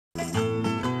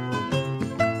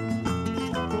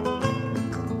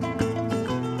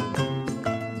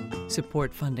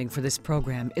Support funding for this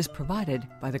program is provided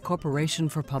by the Corporation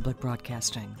for Public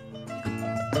Broadcasting.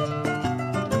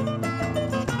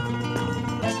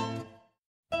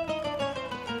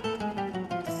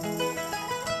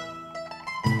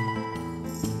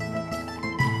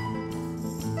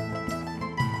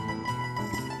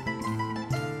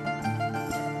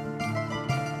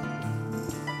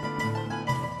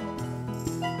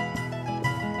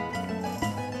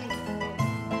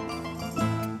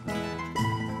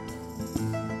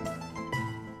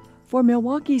 For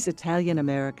Milwaukee's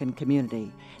Italian-American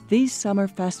community, these summer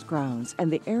fest grounds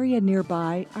and the area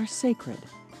nearby are sacred.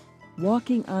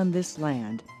 Walking on this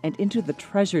land and into the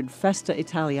treasured Festa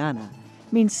Italiana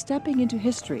means stepping into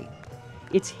history.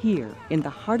 It's here, in the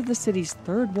heart of the city's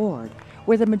 3rd Ward,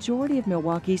 where the majority of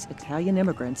Milwaukee's Italian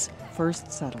immigrants first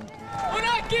settled.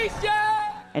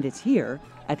 And it's here,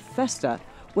 at Festa,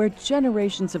 where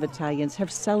generations of Italians have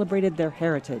celebrated their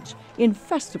heritage in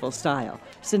festival style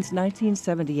since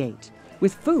 1978,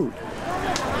 with food,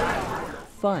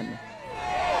 fun,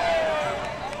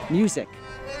 music,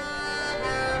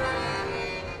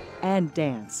 and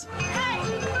dance.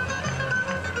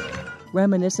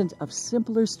 Reminiscent of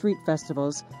simpler street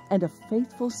festivals and a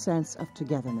faithful sense of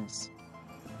togetherness.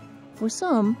 For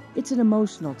some, it's an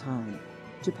emotional time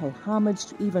to pay homage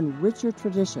to even richer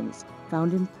traditions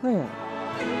found in prayer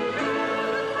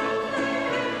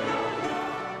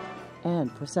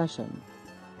and procession.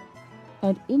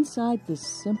 And inside this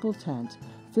simple tent,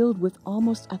 filled with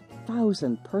almost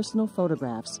 1,000 personal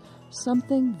photographs,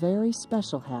 something very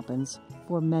special happens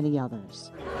for many others.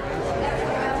 Is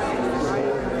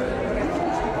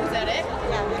that it?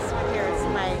 Yeah, this one here is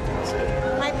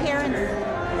my parents,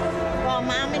 well,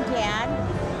 Mom and Dad,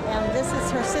 and this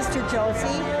is her sister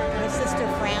Josie, her sister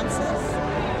Frances,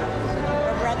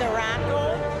 her brother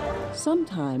Rocco.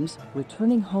 Sometimes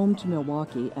returning home to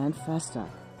Milwaukee and Festa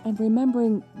and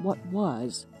remembering what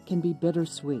was can be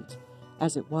bittersweet,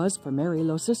 as it was for Mary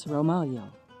Locicero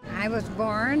Maglio. I was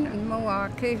born in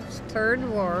Milwaukee's 3rd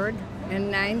Ward in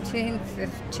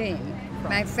 1915.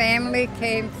 My family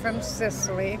came from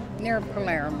Sicily, near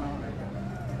Palermo.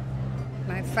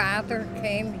 My father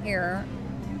came here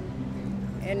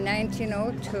in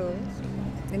 1902.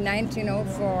 In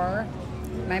 1904,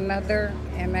 my mother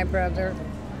and my brother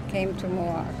came to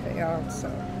Milwaukee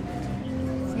also.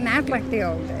 It's not like the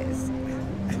old days.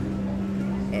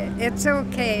 It's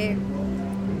okay,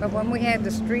 but when we had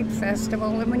the street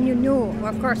festival, and when you knew,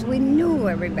 of course we knew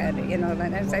everybody, you know,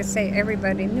 and as I say,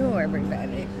 everybody knew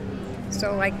everybody.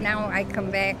 So like now I come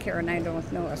back here and I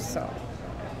don't know a soul.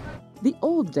 The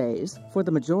old days, for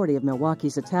the majority of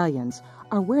Milwaukee's Italians,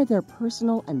 are where their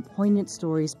personal and poignant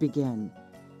stories begin.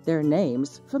 Their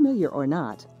names, familiar or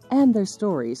not, and their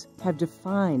stories have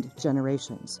defined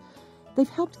generations. They've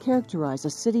helped characterize a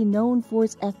city known for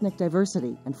its ethnic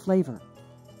diversity and flavor.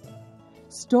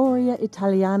 Storia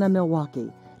Italiana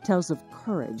Milwaukee tells of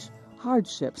courage,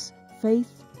 hardships,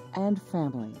 faith, and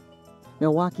family.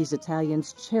 Milwaukee's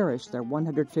Italians cherish their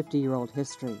 150-year-old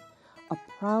history, a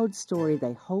proud story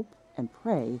they hope and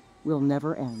pray will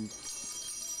never end.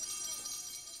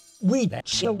 We, the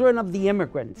children of the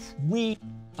immigrants, we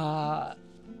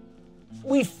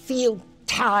feel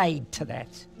tied to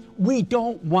that. We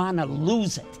don't want to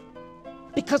lose it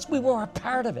because we were a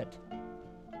part of it.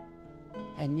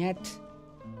 And yet,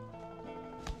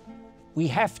 we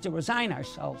have to resign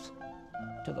ourselves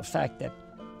to the fact that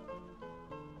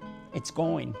it's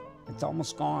going, it's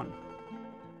almost gone.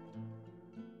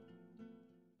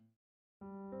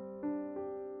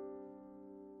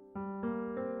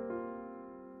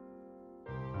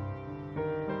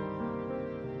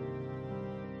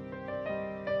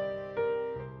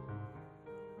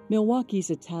 Milwaukee's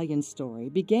Italian story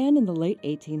began in the late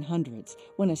 1800s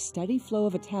when a steady flow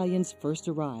of Italians first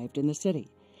arrived in the city.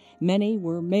 Many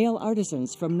were male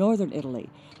artisans from northern Italy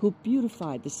who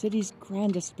beautified the city's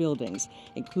grandest buildings,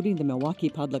 including the Milwaukee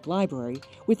Public Library,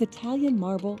 with Italian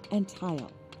marble and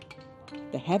tile.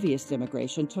 The heaviest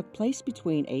immigration took place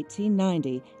between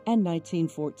 1890 and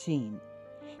 1914.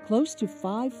 Close to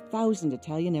 5,000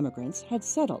 Italian immigrants had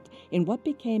settled in what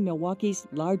became Milwaukee's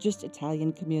largest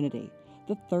Italian community,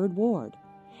 the 3rd Ward,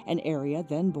 an area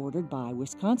then bordered by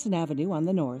Wisconsin Avenue on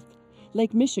the north,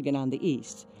 Lake Michigan on the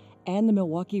east, and the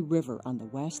Milwaukee River on the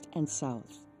west and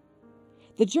south.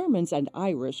 The Germans and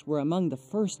Irish were among the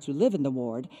first to live in the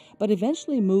ward, but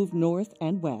eventually moved north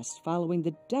and west following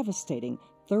the devastating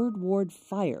 3rd Ward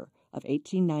fire of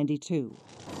 1892.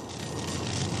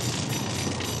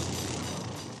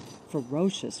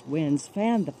 Ferocious winds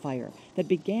fanned the fire that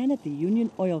began at the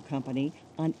Union Oil Company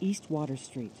on East Water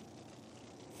Street.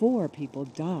 4 people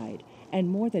died, and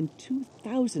more than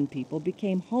 2,000 people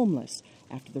became homeless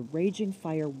after the raging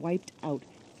fire wiped out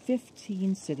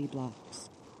 15 city blocks.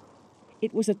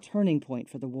 It was a turning point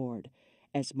for the ward.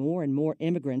 As more and more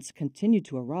immigrants continued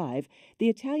to arrive, the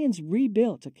Italians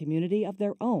rebuilt a community of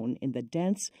their own in the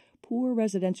dense, poor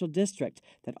residential district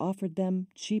that offered them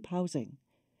cheap housing.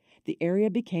 The area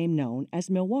became known as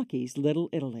Milwaukee's Little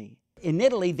Italy. In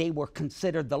Italy, they were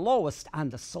considered the lowest on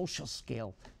the social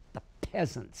scale, the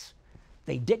peasants.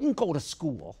 They didn't go to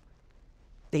school.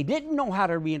 They didn't know how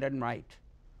to read and write.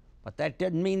 But that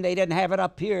didn't mean they didn't have it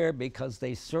up here, because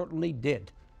they certainly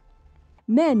did.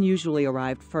 Men usually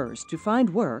arrived first to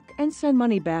find work and send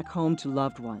money back home to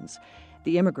loved ones.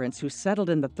 The immigrants who settled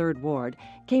in the Third Ward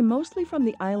came mostly from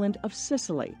the island of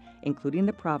Sicily, including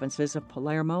the provinces of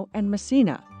Palermo and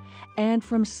Messina, and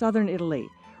from southern Italy,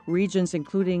 regions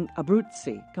including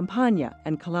Abruzzi, Campania,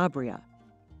 and Calabria.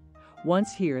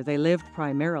 Once here, they lived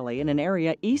primarily in an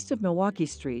area east of Milwaukee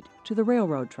Street to the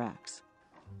railroad tracks.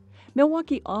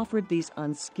 Milwaukee offered these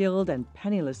unskilled and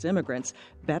penniless immigrants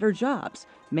better jobs,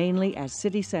 mainly as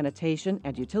city sanitation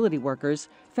and utility workers,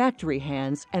 factory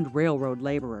hands, and railroad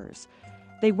laborers.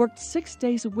 They worked 6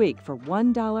 days a week for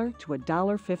 $1 to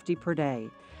 $1.50 per day,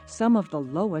 some of the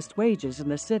lowest wages in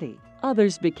the city.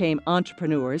 Others became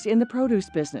entrepreneurs in the produce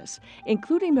business,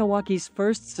 including Milwaukee's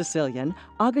first Sicilian,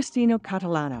 Agostino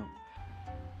Catalano.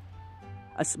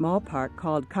 A small park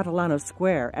called Catalano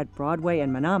Square at Broadway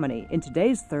and Menominee in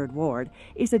today's Third Ward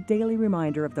is a daily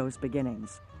reminder of those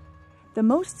beginnings. The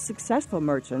most successful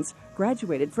merchants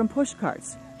graduated from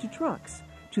pushcarts to trucks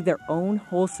to their own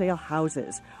wholesale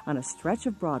houses on a stretch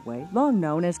of Broadway long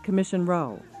known as Commission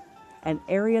Row, an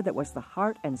area that was the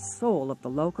heart and soul of the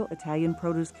local Italian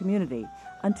produce community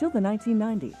until the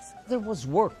 1990s. There was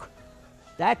work.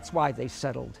 That's why they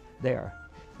settled there.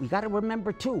 We got to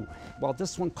remember, too, well,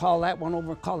 this one call that one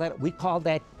over, call that, we call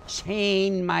that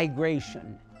chain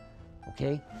migration,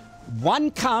 okay? One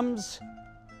comes,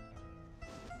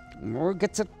 or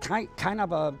gets a kind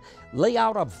of a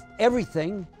layout of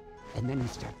everything, and then he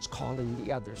starts calling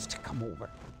the others to come over.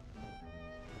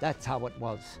 That's how it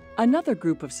was. Another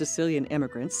group of Sicilian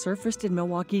immigrants surfaced in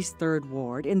Milwaukee's Third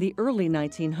Ward in the early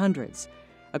 1900s.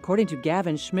 According to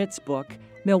Gavin Schmidt's book,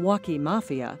 Milwaukee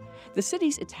Mafia, the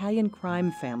city's Italian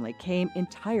crime family came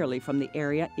entirely from the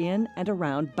area in and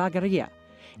around Bagheria,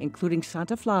 including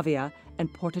Santa Flavia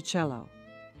and Porticello.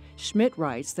 Schmidt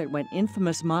writes that when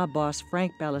infamous mob boss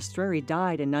Frank Balistreri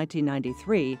died in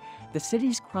 1993, the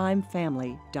city's crime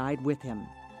family died with him.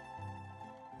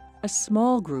 A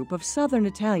small group of Southern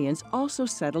Italians also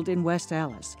settled in West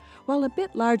Allis, while a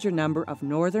bit larger number of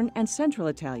Northern and Central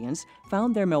Italians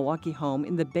found their Milwaukee home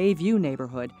in the Bayview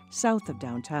neighborhood south of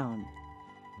downtown.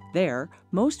 There,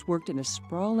 most worked in a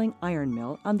sprawling iron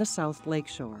mill on the South Lake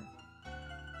Shore.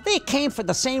 They came for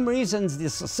the same reasons the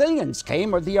Sicilians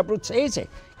came or the Abruzzese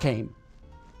came.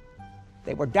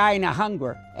 They were dying of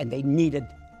hunger, and they needed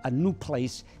a new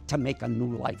place to make a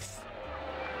new life.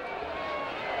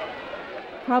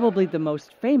 Probably the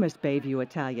most famous Bayview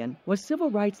Italian was civil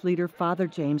rights leader Father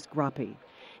James Grappi.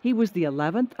 He was the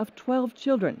 11th of 12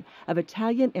 children of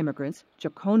Italian immigrants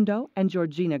Giocondo and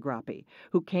Georgina Grappi,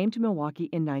 who came to Milwaukee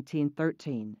in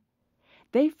 1913.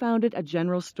 They founded a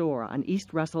general store on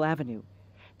East Russell Avenue.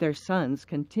 Their sons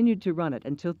continued to run it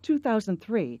until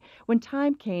 2003, when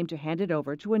time came to hand it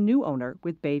over to a new owner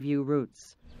with Bayview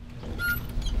roots.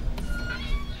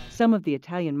 Some of the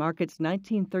Italian market's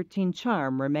 1913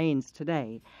 charm remains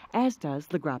today, as does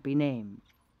the Grappi name.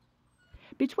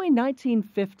 Between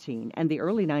 1915 and the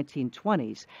early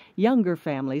 1920s, younger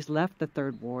families left the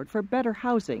Third Ward for better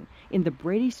housing in the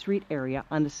Brady Street area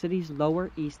on the city's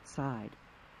Lower East Side.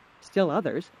 Still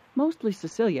others, mostly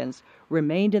Sicilians,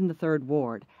 remained in the Third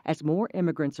Ward as more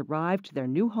immigrants arrived to their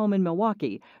new home in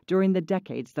Milwaukee during the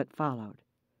decades that followed.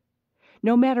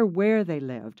 No matter where they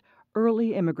lived,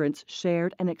 early immigrants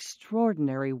shared an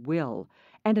extraordinary will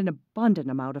and an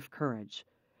abundant amount of courage.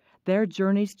 Their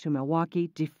journeys to Milwaukee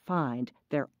defined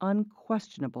their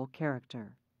unquestionable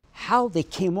character. How they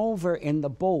came over in the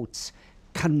boats,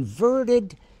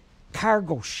 converted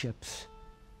cargo ships,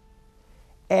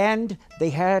 and they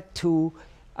had to,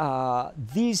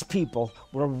 these people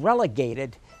were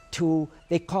relegated to,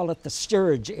 they call it the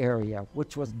steerage area,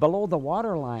 which was below the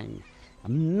water line.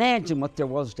 Imagine what there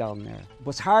was down there. It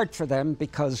was hard for them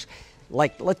because,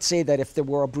 like, let's say that if there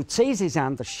were Abruzzese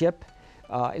on the ship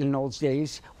in those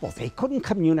days, well, they couldn't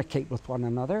communicate with one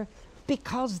another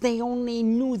because they only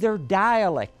knew their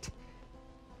dialect.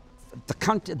 The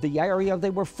country, the area they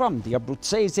were from, the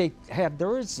Abruzzese had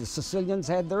theirs, the Sicilians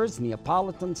had theirs,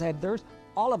 Neapolitans had theirs.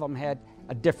 All of them had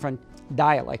a different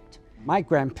dialect. My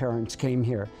grandparents came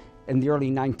here in the early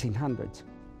 1900s.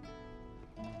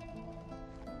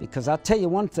 Because I'll tell you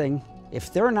one thing,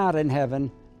 if they're not in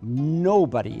heaven,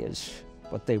 nobody is,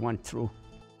 what they went through.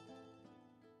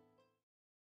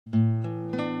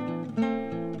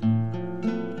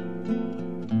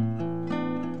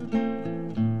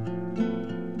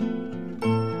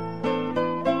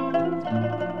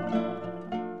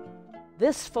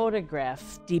 This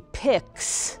photograph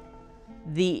depicts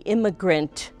the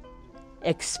immigrant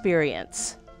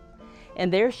experience.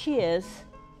 And there she is.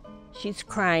 She's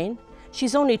crying.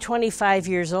 She's only 25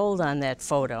 years old on that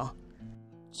photo.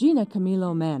 Gina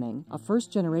Camillo Manning, a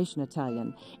first-generation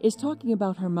Italian, is talking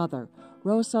about her mother,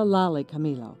 Rosa Lali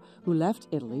Camillo, who left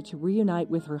Italy to reunite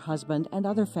with her husband and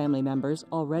other family members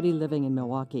already living in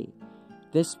Milwaukee.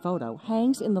 This photo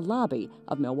hangs in the lobby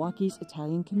of Milwaukee's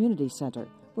Italian Community Center,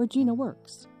 where Gina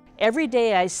works. Every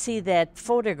day I see that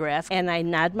photograph and I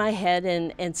nod my head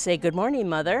and say, "Good morning,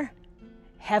 Mother.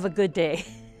 Have a good day."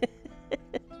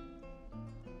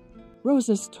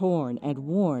 Rosa's torn and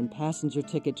worn passenger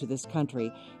ticket to this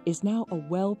country is now a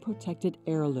well-protected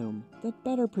heirloom that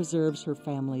better preserves her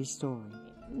family's story.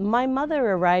 My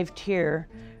mother arrived here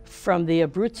from the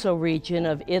Abruzzo region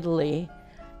of Italy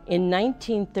in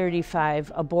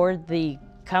 1935 aboard the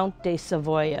Count de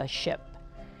Savoia ship.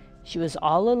 She was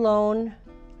all alone.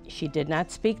 She did not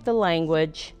speak the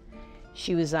language.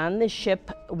 She was on the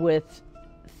ship with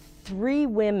 3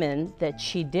 women that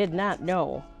she did not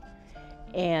know.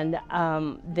 And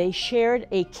they shared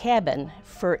a cabin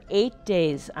for 8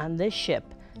 days on this ship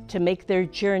to make their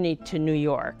journey to New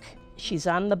York. She's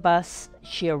on the bus.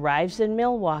 She arrives in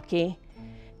Milwaukee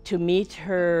to meet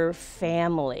her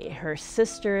family. Her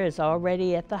sister is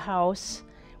already at the house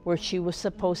where she was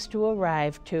supposed to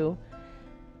arrive to.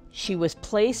 She was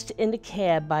placed in a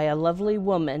cab by a lovely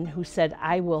woman who said,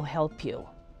 "I will help you."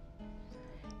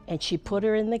 And she put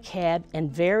her in the cab,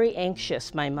 and very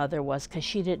anxious my mother was, because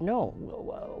she didn't know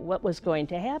what was going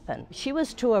to happen. She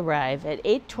was to arrive at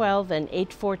 812 and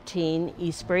 814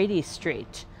 East Brady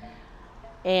Street.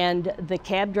 And the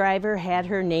cab driver had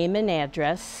her name and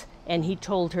address, and he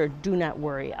told her, "Do not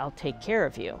worry, I'll take care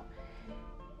of you."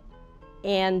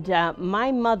 And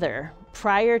my mother,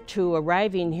 prior to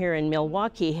arriving here in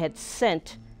Milwaukee, had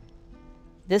sent,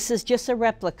 this is just a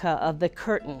replica of the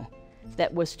curtain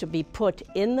that was to be put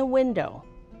in the window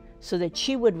so that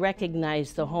she would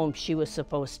recognize the home she was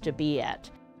supposed to be at.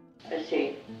 I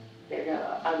say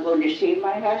that I'm going to see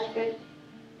my husband,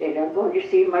 that I'm going to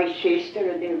see my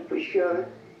sister, and then for sure,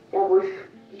 that was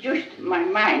just my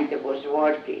mind that was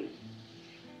working.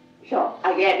 So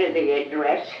I get the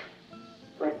address,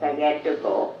 but I had to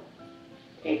go.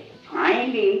 And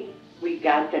finally, we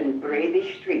got on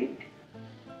Brady Street.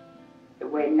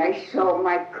 When I saw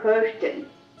my curtain,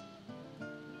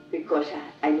 because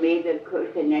I made a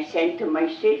curtain I sent to my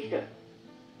sister.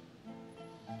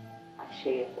 I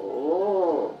say,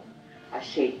 "Oh," I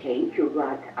say, "Thank you,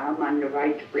 God, I'm on the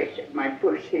right place." My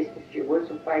poor sister, she was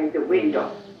by the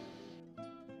window.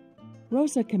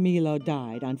 Rosa Camillo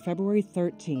died on February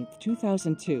 13,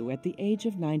 2002, at the age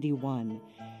of 91.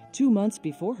 2 months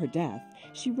before her death,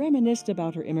 she reminisced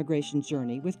about her immigration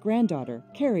journey with granddaughter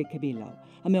Carrie Camillo,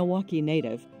 a Milwaukee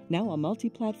native, now a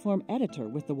multi-platform editor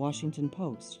with the Washington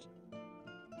Post.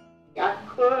 I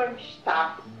couldn't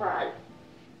stop crying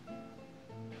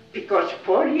because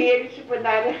 4 years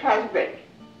without a husband.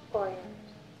 4 years.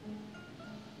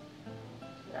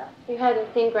 You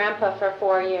hadn't seen Grandpa for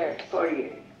 4 years. 4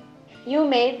 years. You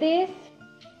made these?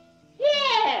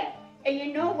 Yeah, and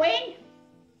you know when?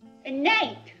 At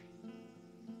night.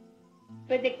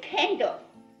 For the candle.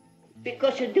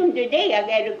 Because during the day I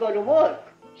got to go to work.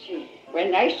 See,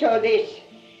 when I saw this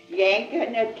yank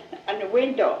on the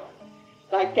window,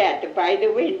 like that, by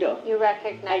the window, You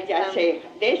recognized I just them? say,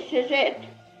 "This is it.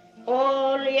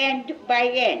 All end by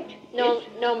end."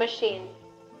 No machine.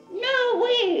 No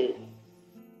way.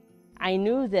 I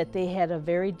knew that they had a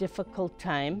very difficult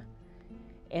time,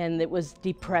 and it was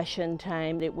depression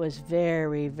time. It was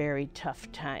very, very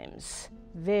tough times.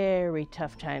 Very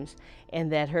tough times,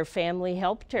 and that her family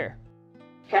helped her.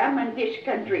 Come in this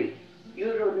country,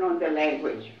 you don't know the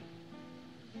language.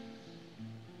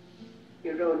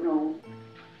 You don't know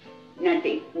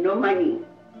nothing, no money.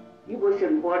 You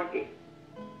wasn't working.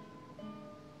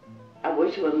 I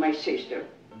was with my sister.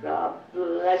 God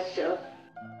bless her.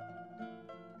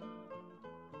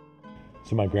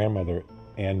 So my grandmother,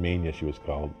 Ann Mania, she was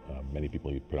called. Many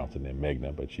people pronounce the name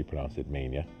Magna, but she pronounced it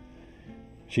Mania.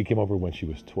 She came over when she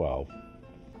was 12.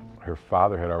 Her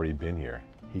father had already been here.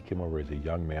 He came over as a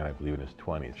young man, I believe in his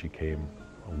 20s. She came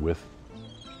with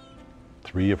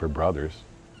 3 of her brothers,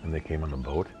 and they came on the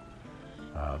boat,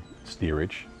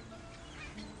 steerage.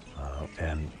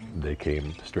 And they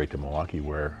came straight to Milwaukee,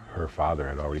 where her father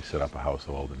had already set up a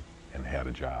household and had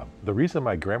a job. The reason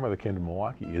my grandmother came to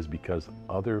Milwaukee is because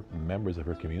other members of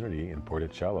her community in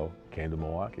Porticello came to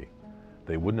Milwaukee.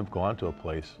 They wouldn't have gone to a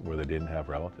place where they didn't have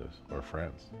relatives or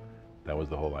friends. That was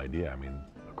the whole idea. I mean,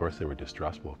 of course they were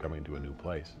distrustful coming to a new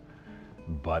place,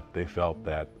 but they felt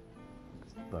that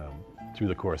through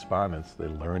the correspondence, they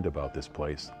learned about this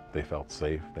place. They felt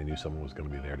safe. They knew someone was going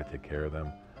to be there to take care of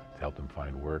them, to help them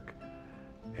find work.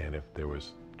 And if there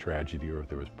was tragedy or if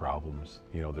there was problems,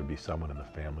 you know, there'd be someone in the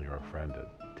family or a friend to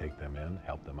take them in,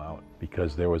 help them out.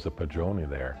 Because there was a padrone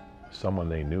there, someone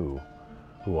they knew,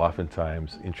 who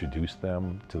oftentimes introduced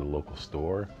them to the local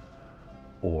store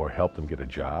or helped them get a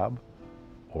job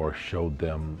or showed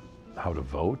them how to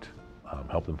vote,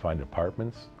 helped them find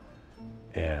apartments.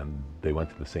 And they went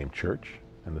to the same church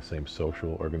and the same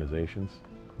social organizations.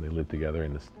 They lived together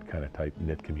in this kind of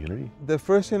tight-knit community. The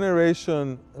first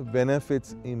generation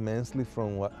benefits immensely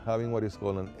from having what is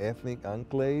called an ethnic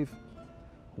enclave,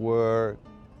 where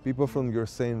people from your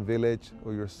same village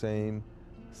or your same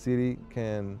city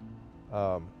can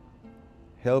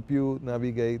help you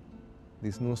navigate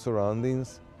these new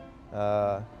surroundings.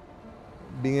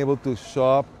 Being able to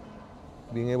shop,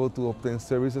 being able to obtain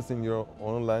services in your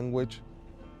own language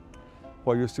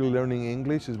while you're still learning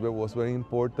English was very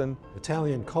important.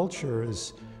 Italian culture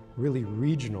is really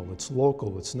regional, it's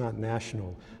local, it's not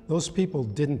national. Those people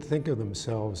didn't think of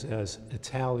themselves as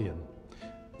Italian.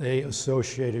 They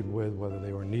associated with whether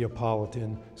they were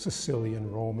Neapolitan, Sicilian,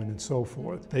 Roman, and so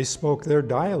forth. They spoke their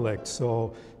dialect,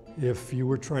 so if you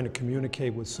were trying to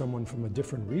communicate with someone from a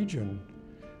different region,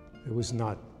 it was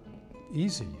not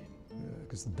easy,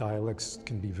 because the dialects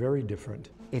can be very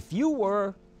different. If you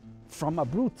were from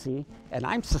Abruzzi and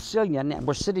I'm Sicilian and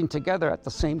we're sitting together at the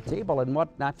same table and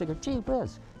whatnot, I figured, gee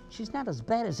whiz, she's not as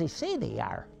bad as they say they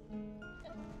are.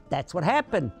 That's what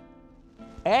happened.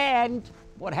 And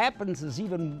what happens is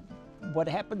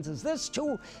this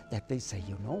too, that they say,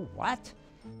 you know what?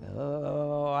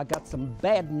 Oh, I got some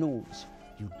bad news.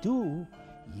 You do?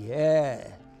 Yeah.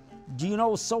 Do you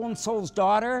know so-and-so's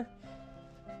daughter?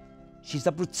 She's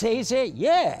Abruzzese?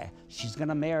 Yeah. She's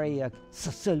gonna marry a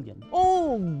Sicilian.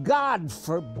 Oh, God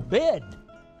forbid.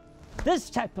 This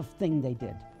type of thing they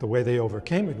did. The way they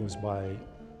overcame it was by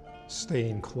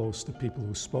staying close to people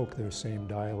who spoke their same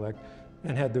dialect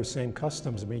and had their same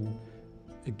customs. I mean,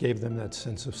 it gave them that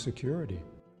sense of security.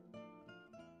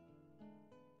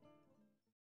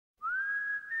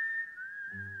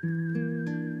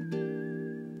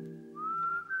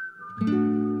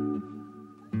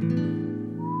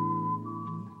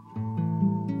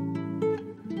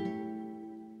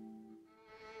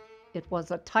 It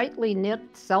was a tightly knit,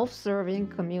 self-serving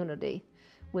community.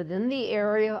 Within the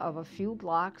area of a few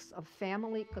blocks, a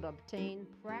family could obtain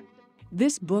practical...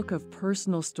 This book of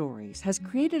personal stories has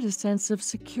created a sense of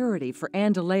security for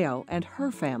Ann DeLeo and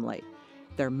her family.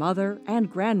 Their mother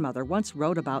and grandmother once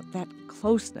wrote about that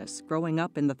closeness growing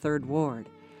up in the Third Ward.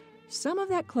 Some of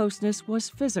that closeness was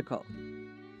physical.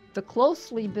 The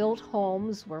closely built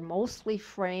homes were mostly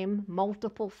frame,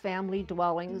 multiple family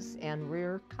dwellings and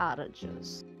rear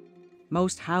cottages.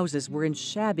 Most houses were in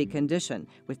shabby condition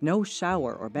with no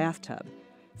shower or bathtub.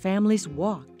 Families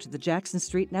walked to the Jackson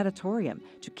Street natatorium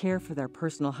to care for their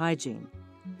personal hygiene.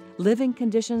 Living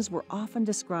conditions were often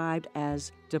described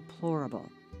as deplorable.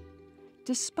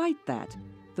 Despite that,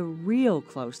 the real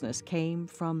closeness came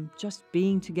from just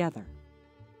being together.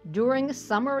 During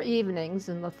summer evenings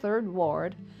in the Third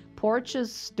Ward,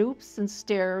 porches, stoops, and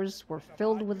stairs were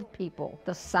filled with people.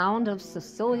 The sound of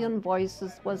Sicilian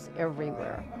voices was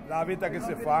everywhere.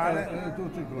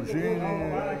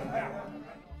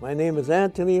 My name is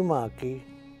Anthony Maki,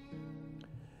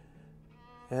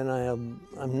 and I'm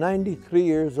 93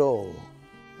 years old.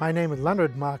 My name is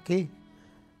Leonard Maki.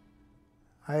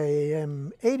 I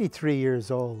am 83 years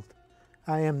old.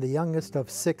 I am the youngest of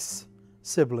 6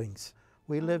 siblings.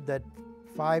 We lived at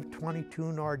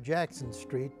 522 North Jackson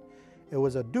Street. It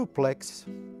was a duplex.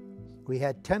 We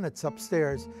had tenants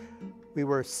upstairs. We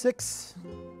were 6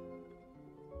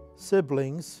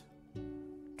 siblings,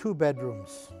 2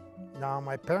 bedrooms. Now,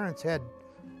 my parents had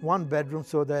 1 bedroom,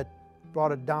 so that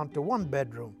brought it down to 1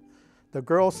 bedroom. The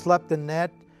girls slept in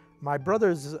that. My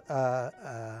brothers,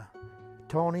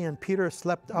 Tony and Peter,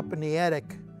 slept up in the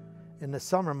attic in the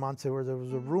summer months. There was a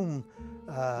room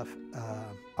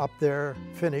up there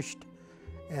finished,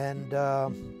 and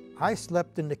I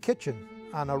slept in the kitchen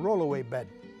on a rollaway bed.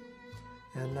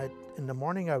 And in the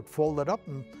morning I would fold it up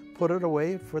and put it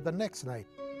away for the next night.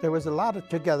 There was a lot of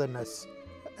togetherness,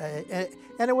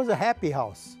 and it was a happy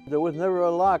house. There was never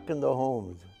a lock in the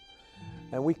homes,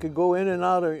 and we could go in and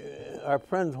out our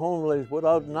friends' homes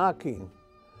without knocking.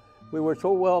 We were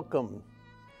so welcome,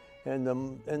 and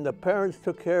the parents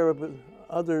took care of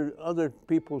other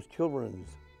people's children.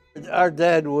 Our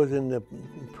dad was in the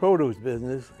produce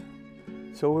business,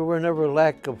 so we were never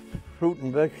lack of fruit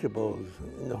and vegetables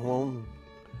in the home.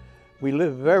 We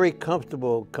lived very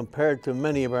comfortable compared to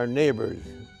many of our neighbors,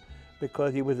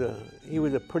 because he was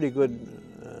a pretty good.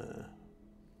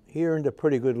 He earned a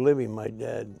pretty good living, my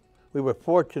dad. We were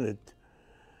fortunate,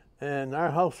 and our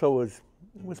household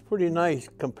was pretty nice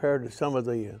compared to some of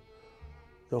the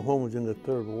homes in the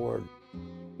Third Ward.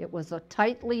 It was a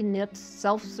tightly knit,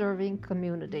 self-serving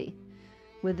community.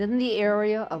 Within the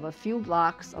area of a few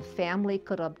blocks, a family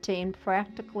could obtain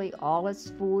practically all its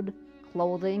food,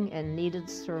 clothing, and needed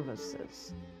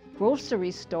services.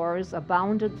 Grocery stores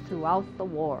abounded throughout the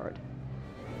ward.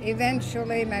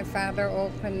 Eventually, my father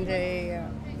opened a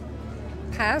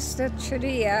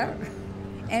pasticceria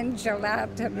and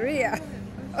gelateria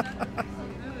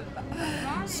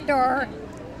store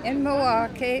in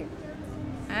Milwaukee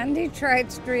on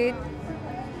Detroit Street,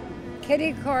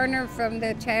 kitty corner from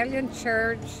the Italian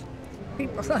church.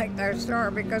 People liked our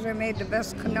store because we made the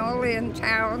best cannoli in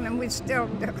town, and we still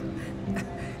do.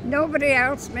 Nobody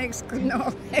else makes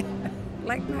cannoli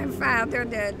like my father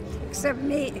did, except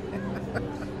me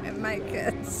and my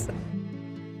kids.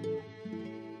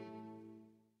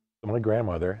 My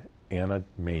grandmother, Anna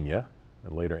Mania,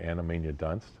 and later Anna Mania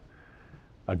Dunst,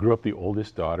 I grew up the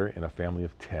oldest daughter in a family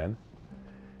of 10.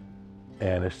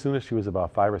 And as soon as she was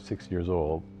about 5 or 6 years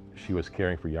old, she was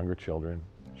caring for younger children.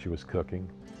 She was cooking.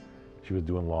 She was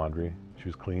doing laundry. She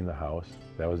was cleaning the house.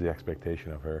 That was the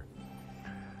expectation of her.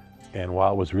 And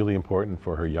while it was really important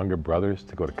for her younger brothers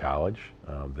to go to college,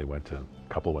 a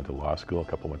couple went to law school, a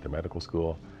couple went to medical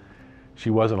school, she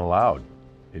wasn't allowed.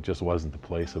 It just wasn't the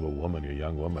place of a woman, a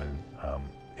young woman,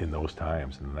 in those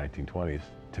times, in the 1920s,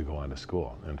 to go on to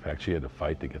school. In fact, she had to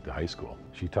fight to get to high school.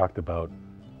 She talked about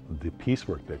the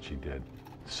piecework that she did,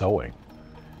 sewing,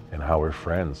 and how her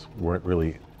friends weren't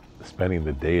really spending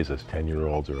the days as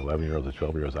 10-year-olds or 11-year-olds or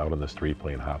 12-year-olds out on the street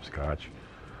playing hopscotch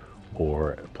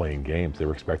or playing games. They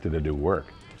were expected to do work.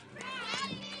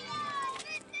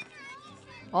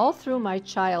 All through my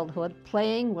childhood,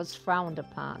 playing was frowned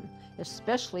upon,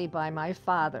 especially by my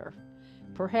father.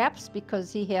 Perhaps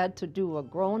because he had to do a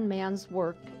grown man's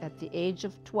work at the age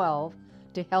of 12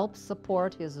 to help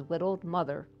support his widowed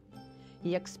mother.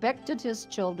 He expected his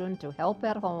children to help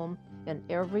at home in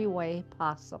every way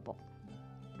possible.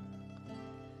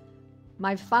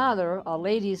 My father, a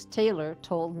ladies' tailor,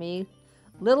 told me,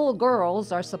 "Little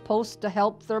girls are supposed to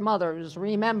help their mothers,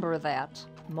 remember that."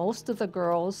 Most of the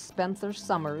girls spent their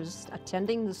summers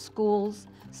attending the schools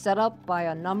set up by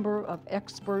a number of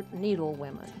expert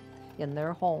needlewomen in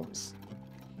their homes.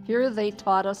 Here they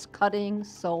taught us cutting,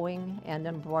 sewing, and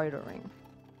embroidering.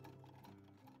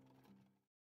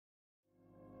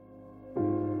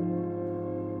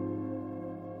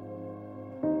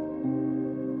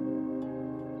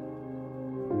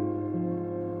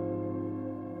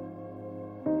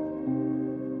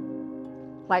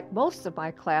 Like most of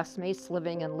my classmates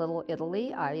living in Little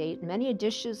Italy, I ate many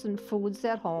dishes and foods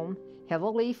at home,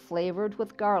 heavily flavored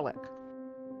with garlic.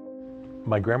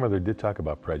 My grandmother did talk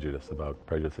about prejudice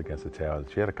against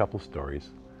Italians. She had a couple stories.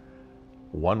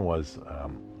 One was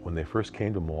when they first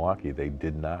came to Milwaukee, they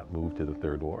did not move to the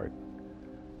Third Ward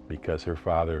because her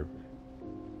father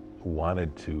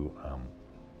wanted to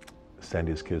send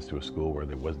his kids to a school where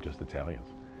there wasn't just Italians.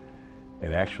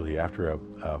 And actually, after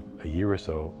a year or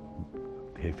so,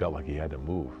 he felt like he had to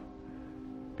move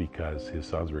because his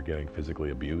sons were getting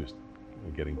physically abused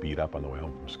and getting beat up on the way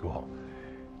home from school.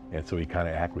 And so he kind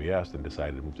of acquiesced and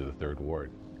decided to move to the Third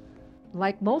Ward.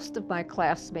 Like most of my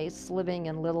classmates living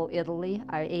in Little Italy,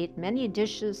 I ate many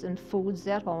dishes and foods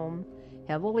at home,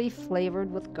 heavily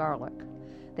flavored with garlic.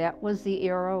 That was the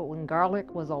era when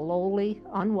garlic was a lowly,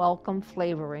 unwelcome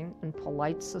flavoring in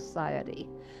polite society,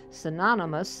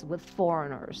 synonymous with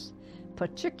foreigners,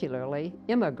 particularly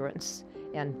immigrants,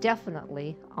 and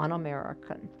definitely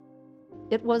un-American.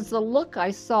 It was the look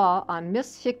I saw on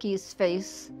Miss Hickey's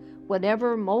face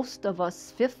whenever most of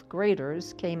us fifth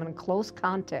graders came in close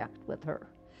contact with her.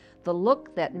 The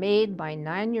look that made my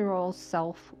 9-year-old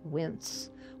self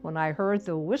wince when I heard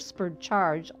the whispered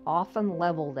charge often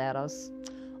leveled at us,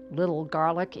 "Little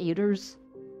garlic eaters."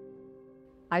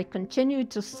 I continued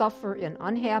to suffer in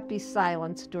unhappy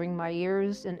silence during my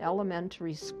years in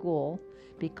elementary school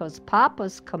because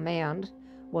Papa's command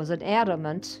was an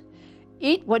adamant,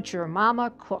 "Eat what your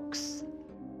mama cooks."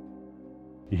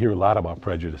 You hear a lot about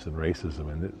prejudice and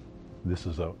racism, and this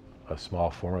is a small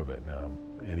form of it.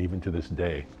 And even to this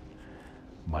day,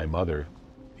 my mother,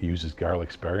 he uses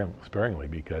garlic sparingly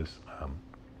because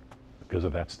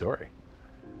of that story.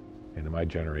 And in my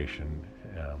generation,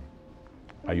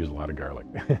 I use a lot of garlic.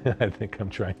 I think I'm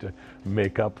trying to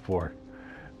make up for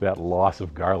that loss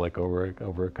of garlic over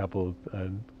a couple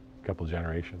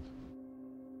generations.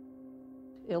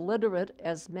 Illiterate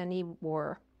as many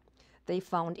were, they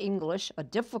found English a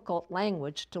difficult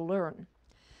language to learn.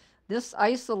 This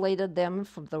isolated them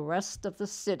from the rest of the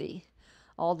city.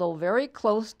 Although very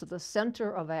close to the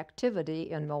center of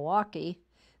activity in Milwaukee,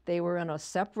 they were in a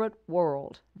separate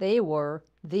world. They were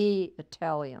the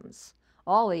Italians.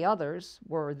 All the others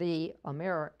were the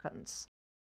Americans.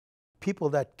 People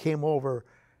that came over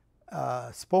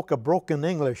spoke a broken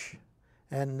English,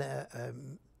 and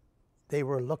they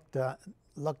were looked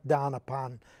down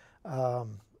upon.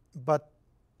 But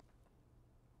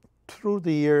through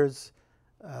the years,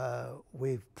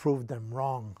 we've proved them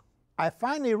wrong. I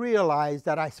finally realized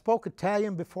that I spoke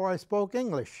Italian before I spoke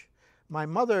English. My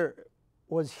mother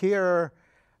was here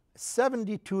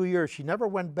 72 years. She never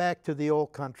went back to the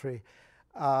old country,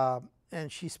 and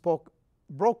she spoke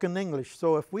broken English.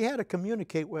 So if we had to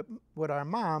communicate with our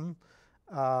mom,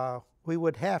 we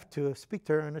would have to speak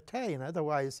to her in Italian.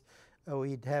 Otherwise,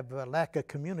 we'd have a lack of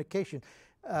communication.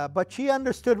 But she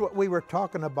understood what we were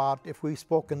talking about if we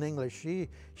spoke in English.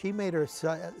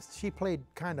 She played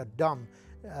kind of dumb,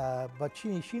 but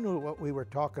she knew what we were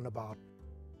talking about.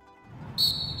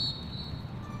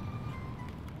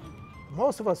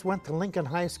 Most of us went to Lincoln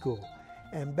High School,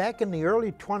 and back in the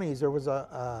early 20s, there was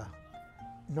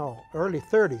early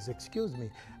 30s, excuse me,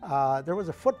 there was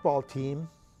a football team,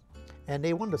 and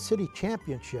they won the city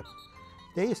championship.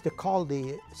 They used to call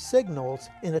the signals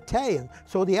in Italian,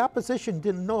 so the opposition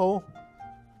didn't know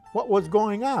what was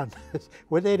going on,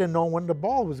 where they didn't know when the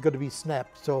ball was going to be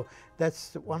snapped. So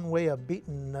that's one way of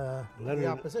beating the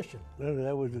opposition.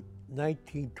 That was the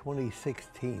 1926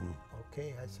 team.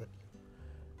 Okay, I said.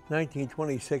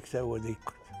 1926, that was, they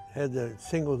had the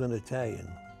singles in Italian.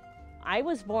 I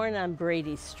was born on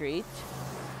Brady Street.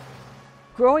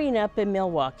 Growing up in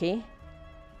Milwaukee,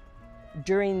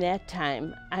 during that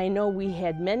time, I know we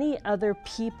had many other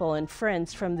people and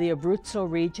friends from the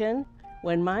Abruzzo region.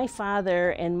 When my father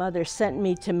and mother sent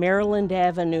me to Maryland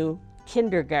Avenue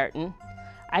kindergarten,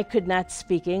 I could not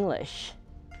speak English.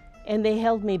 And they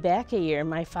held me back a year,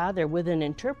 my father with an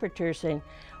interpreter saying,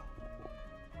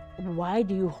 "Why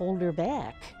do you hold her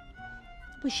back?"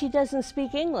 "Well, she doesn't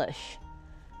speak English."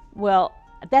 "Well,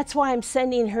 that's why I'm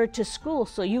sending her to school,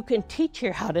 so you can teach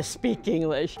her how to speak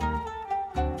English."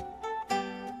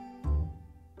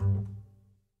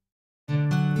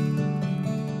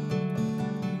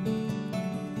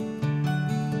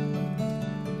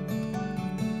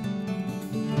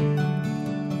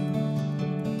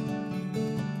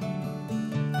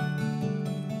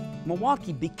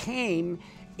 Milwaukee became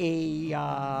a,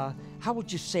 how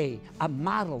would you say, a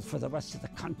model for the rest of the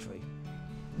country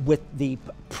with the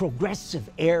progressive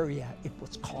area, it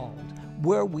was called,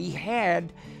 where we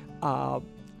had what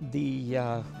do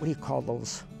you call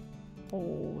those?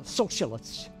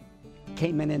 Socialists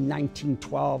came in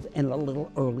 1912 and a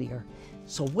little earlier.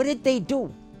 So what did they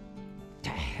do to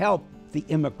help the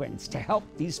immigrants, to help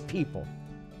these people?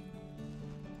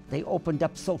 They opened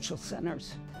up social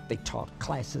centers. They taught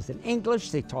classes in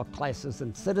English, they taught classes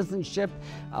in citizenship,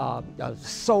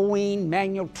 sewing,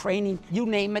 manual training, you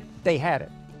name it, they had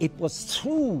it. It was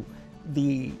through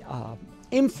the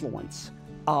influence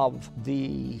of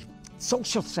the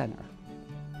social center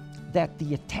that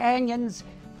the Italians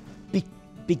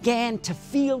began to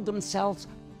feel themselves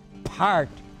part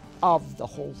of the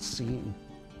whole scene.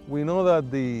 We know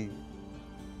that the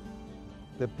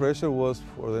pressure was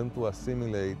for them to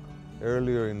assimilate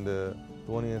earlier in the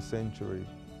 20th century,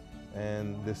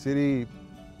 and the city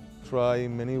tried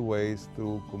in many ways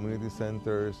through community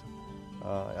centers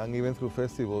and even through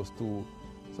festivals to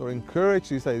sort of encourage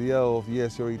this idea of,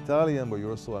 yes, you're Italian, but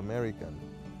you're also American.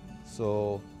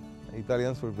 So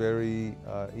Italians were very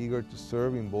eager to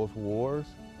serve in both wars.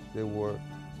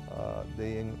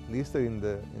 They enlisted in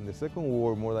the Second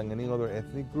War more than any other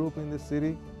ethnic group in the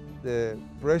city. The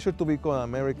pressure to become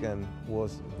American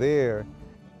was there.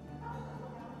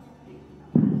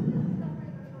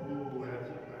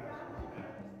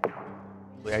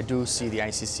 I do see the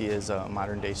ICC as a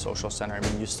modern-day social center. I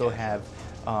mean, you still have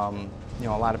a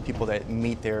lot of people that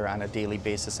meet there on a daily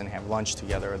basis and have lunch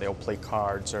together. They'll play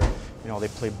cards, or they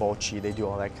play bocce. They do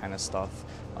all that kind of stuff.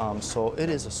 So it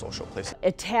is a social place.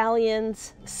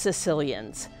 Italians,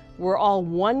 Sicilians, we're all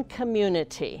one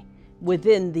community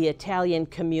within the Italian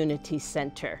Community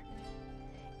Center.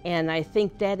 And I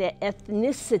think that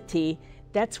ethnicity,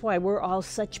 that's why we're all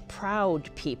such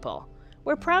proud people.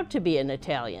 We're proud to be an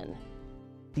Italian.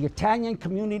 The Italian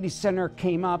Community Center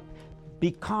came up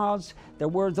because there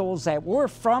were those that were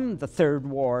from the Third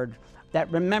Ward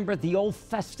that remembered the old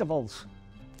festivals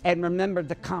and remembered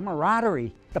the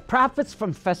camaraderie. The profits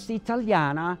from Storia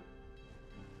Italiana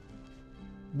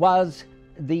was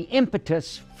the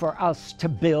impetus for us to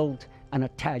build an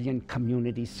Italian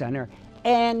community center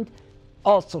and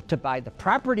also to buy the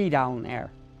property down there.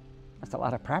 That's a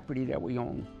lot of property that we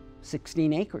own,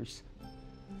 16 acres.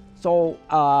 So,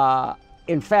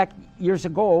 in fact, years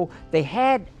ago, they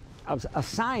had a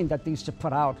sign that they used to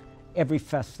put out every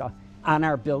festa on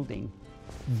our building.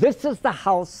 This is the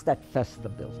house that Festa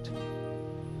built.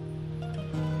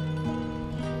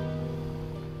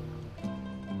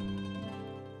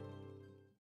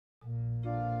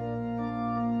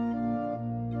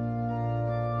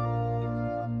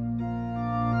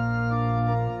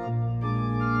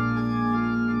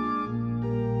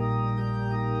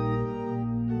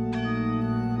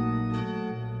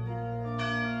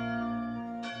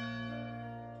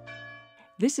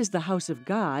 This is the house of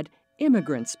God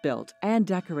immigrants built and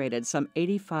decorated some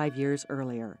 85 years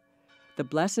earlier. The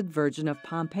Blessed Virgin of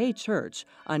Pompeii Church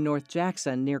on North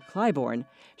Jackson near Clybourne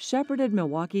shepherded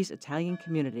Milwaukee's Italian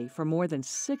community for more than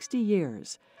 60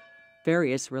 years.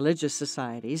 Various religious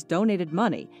societies donated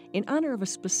money in honor of a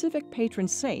specific patron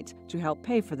saint to help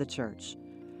pay for the church.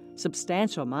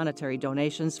 Substantial monetary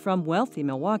donations from wealthy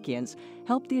Milwaukeeans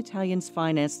helped the Italians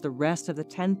finance the rest of the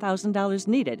 $10,000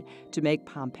 needed to make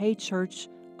Pompeii Church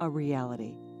a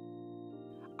reality.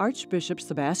 Archbishop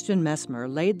Sebastian Mesmer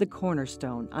laid the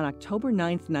cornerstone on October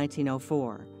 9,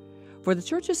 1904. For the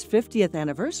church's 50th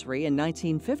anniversary in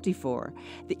 1954,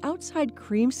 the outside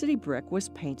Cream City brick was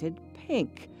painted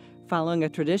pink, following a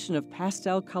tradition of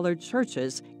pastel-colored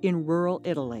churches in rural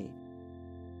Italy.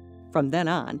 From then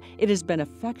on, it has been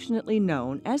affectionately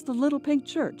known as the Little Pink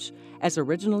Church, as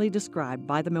originally described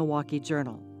by the Milwaukee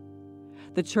Journal.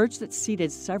 The church that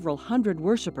seated several hundred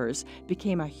worshipers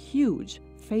became a huge,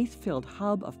 faith-filled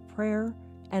hub of prayer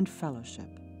and fellowship.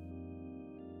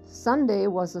 Sunday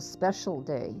was a special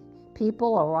day.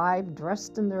 People arrived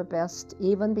dressed in their best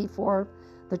even before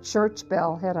the church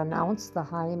bell had announced the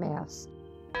high mass.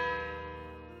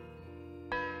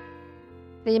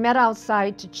 They met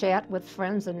outside to chat with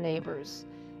friends and neighbors.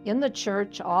 In the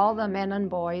church, all the men and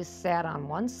boys sat on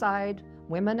one side,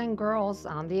 women and girls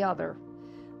on the other.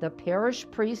 The parish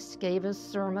priest gave his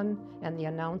sermon and the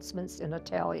announcements in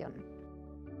Italian.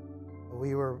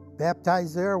 We were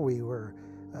baptized there, we were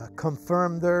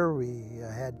confirmed there, we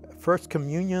had First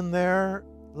Communion there.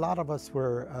 A lot of us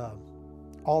were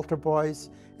altar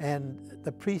boys, and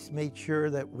the priest made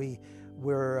sure that we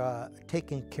were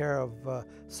taken care of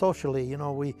socially. You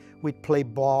know, we'd play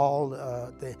ball.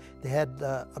 They had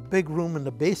a big room in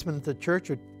the basement of the church.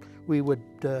 We would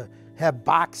have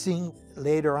boxing.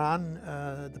 Later on,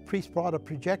 the priest brought a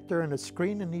projector and a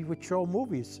screen, and he would show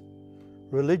movies.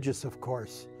 Religious, of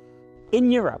course. In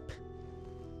Europe,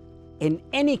 in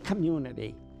any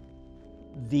community,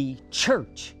 the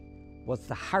church was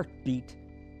the heartbeat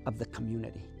of the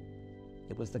community.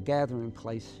 It was the gathering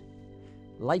place.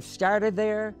 Life started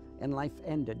there and life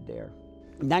ended there.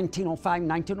 In 1905,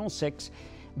 1906,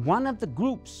 one of the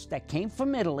groups that came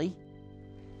from Italy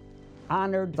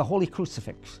honored the Holy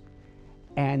Crucifix.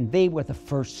 And they were the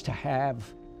first to have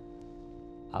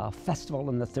a festival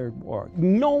in the Third Ward.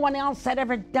 No one else had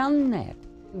ever done that.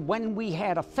 When we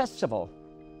had a festival,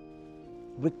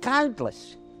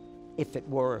 regardless if it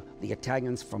were the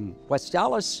Italians from West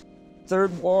Dallas,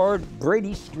 Third Ward,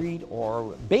 Brady Street,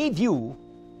 or Bayview,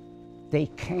 they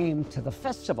came to the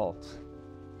festivals.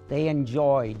 They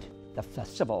enjoyed the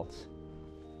festivals.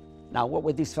 Now, what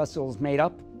were these festivals made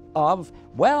up of?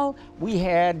 Well, we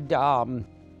had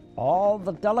all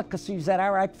the delicacies that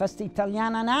are at Festa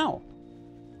Italiana now.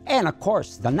 And of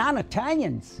course, the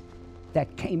non-Italians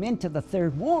that came into the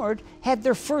Third Ward had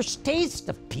their first taste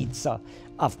of pizza,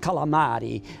 of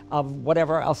calamari, of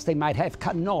whatever else they might have,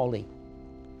 cannoli.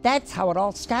 That's how it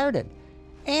all started.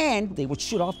 And they would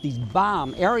shoot off these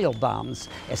aerial bombs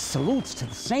as salutes to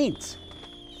the saints.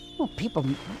 Well, people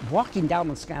walking down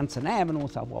Wisconsin Avenue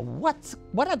thought, well,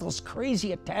 what are those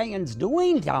crazy Italians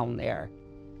doing down there?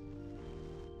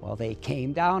 Well, they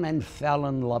came down and fell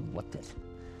in love with it.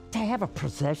 To have a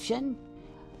procession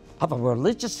of a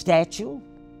religious statue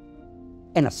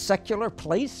in a secular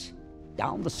place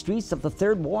down the streets of the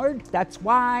Third Ward, that's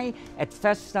why at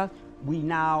Festa we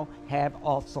now have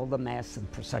also the Mass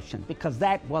and procession, because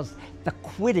that was the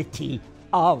quiddity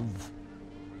of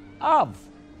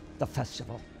the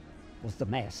festival, was the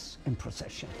Mass and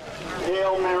procession.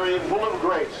 Hail Mary, full of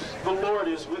grace, the Lord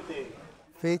is with thee.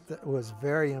 Faith was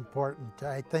very important.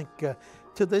 I think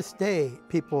to this day,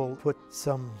 people put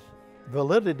some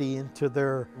validity into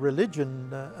their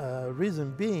religion,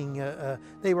 reason being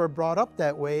they were brought up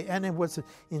that way, and it was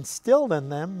instilled in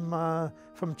them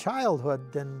from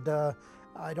childhood, and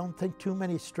I don't think too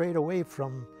many strayed away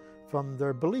from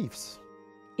their beliefs.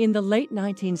 In the late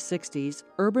 1960s,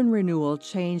 urban renewal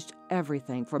changed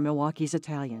everything for Milwaukee's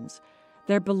Italians.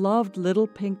 Their beloved Little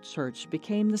Pink Church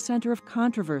became the center of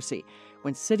controversy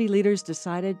when city leaders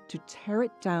decided to tear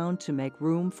it down to make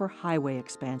room for highway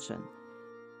expansion.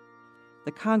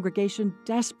 The congregation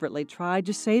desperately tried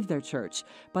to save their church,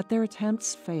 but their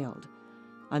attempts failed.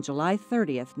 On July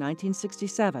 30th,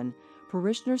 1967,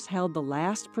 parishioners held the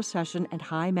last procession and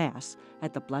high mass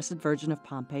at the Blessed Virgin of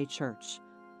Pompeii Church.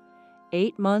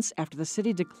 8 months after the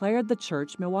city declared the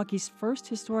church Milwaukee's first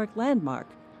historic landmark,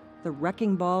 the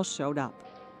wrecking ball showed up.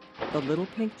 The Little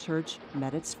Pink Church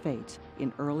met its fate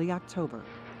in early October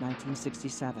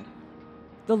 1967.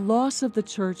 The loss of the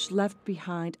church left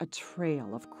behind a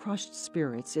trail of crushed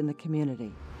spirits in the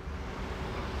community.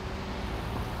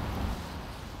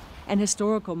 An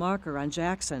historical marker on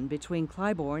Jackson between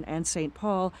Clybourne and St.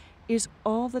 Paul is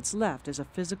all that's left as a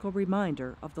physical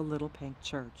reminder of the Little Pink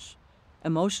Church.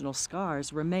 Emotional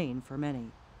scars remain for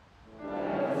many.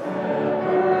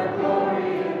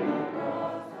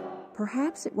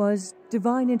 Perhaps it was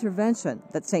divine intervention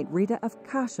that St. Rita of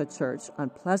Cascia Church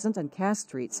on Pleasant and Cass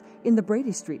Streets in the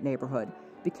Brady Street neighborhood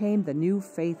became the new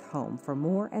faith home for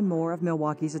more and more of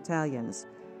Milwaukee's Italians.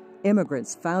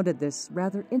 Immigrants founded this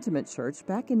rather intimate church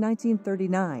back in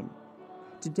 1939.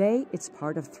 Today, it's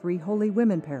part of Three Holy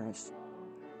Women Parish.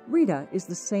 Rita is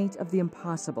the saint of the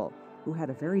impossible, who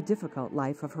had a very difficult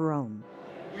life of her own.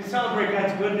 We celebrate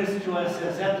God's goodness to us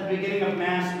as at the beginning of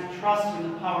Mass, we trust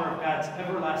in the power of God's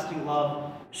everlasting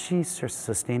love. She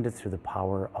sustained it through the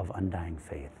power of undying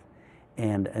faith.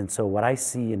 And so what I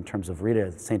see in terms of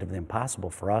Rita, the saint of the impossible,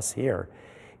 for us here,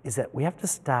 is that we have to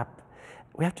stop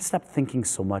thinking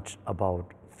so much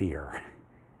about fear.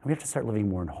 And we have to start living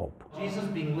more in hope. Jesus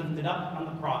being lifted up on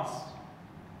the cross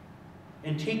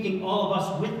and taking all of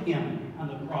us with him on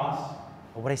the cross.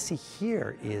 What I see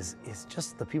here is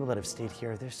just the people that have stayed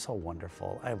here. They're so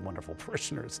wonderful. I have wonderful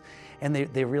parishioners. And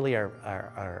they really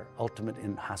are ultimate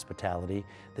in hospitality.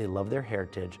 They love their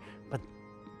heritage. But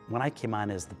when I came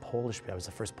on as I was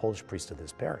the first Polish priest of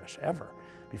this parish ever.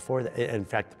 Before that, in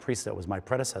fact, the priest that was my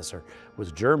predecessor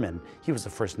was German. He was the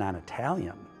first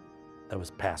non-Italian that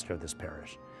was pastor of this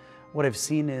parish. What I've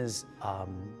seen is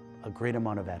a great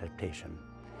amount of adaptation.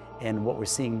 And what we're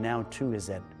seeing now too is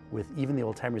that with even the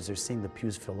old timers, they're seeing the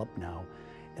pews fill up now,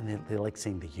 and they like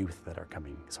seeing the youth that are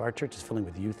coming. So our church is filling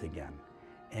with youth again.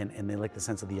 And they like the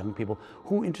sense of the young people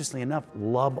who, interestingly enough,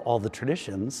 love all the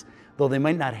traditions, though they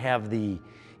might not have the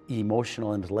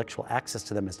emotional and intellectual access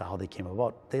to them as to how they came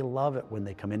about. They love it when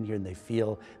they come in here and they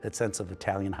feel that sense of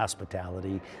Italian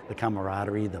hospitality, the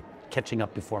camaraderie, the catching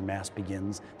up before Mass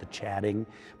begins, the chatting,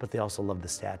 but they also love the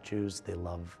statues, they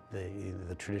love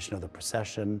the tradition of the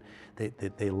procession,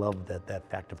 they love that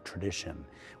fact of tradition,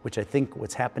 which I think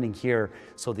what's happening here,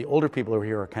 so the older people who are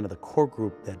here are kind of the core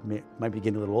group that might be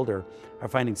getting a little older, are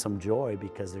finding some joy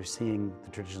because they're seeing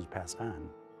the traditions passed on.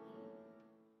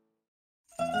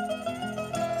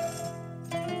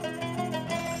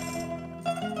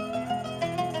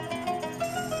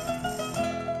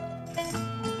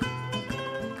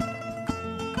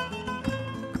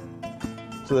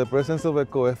 So the presence of a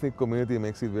co-ethnic community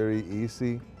makes it very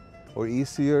easy or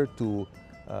easier to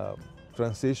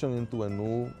transition into a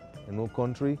new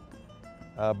country.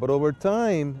 But over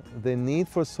time, the need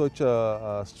for such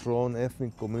a strong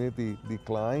ethnic community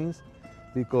declines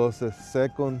because the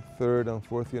second, third, and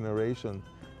fourth generation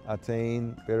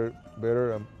attain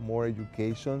better and more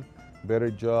education, better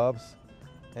jobs.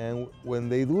 And when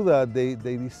they do that, they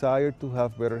desire to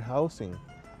have better housing.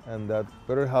 And that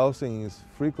better housing is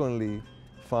frequently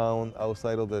found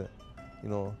outside of the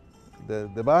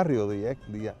barrio,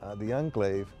 the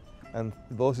enclave, and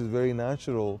thus it's very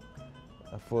natural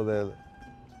for the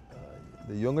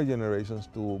younger generations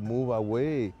to move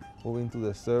away, move into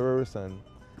the suburbs,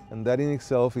 and that in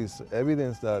itself is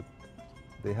evidence that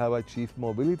they have achieved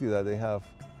mobility, that they have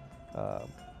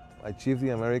achieved the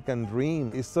American dream.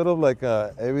 It's sort of like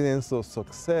evidence of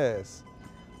success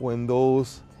when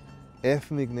those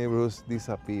ethnic neighborhoods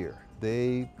disappear.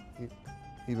 They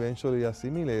eventually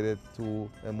assimilated to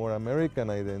a more American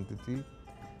identity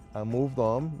and moved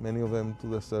on, many of them to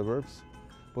the suburbs,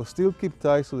 but still keep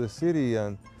ties to the city,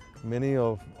 and many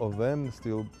of them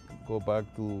still go back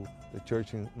to the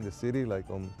church in the city, like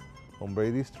on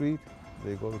Brady Street.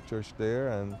 They go to church there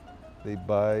and they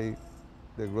buy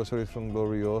their groceries from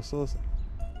Gloriosos.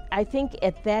 I think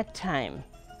at that time,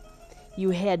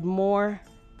 you had more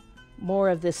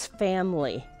of this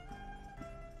family.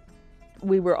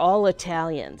 We were all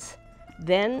Italians.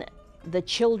 Then the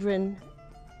children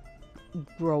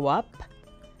grow up.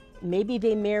 Maybe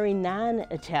they marry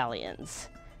non-Italians.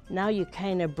 Now you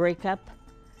kind of break up.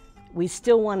 We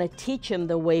still want to teach them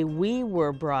the way we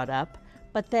were brought up,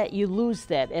 but that you lose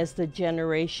that as the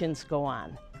generations go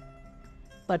on.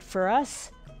 But for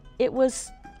us, it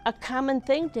was a common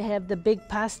thing to have the big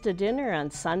pasta dinner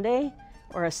on Sunday,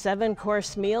 or a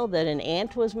 7-course meal that an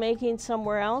aunt was making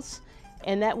somewhere else,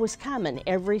 and that was common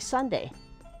every Sunday.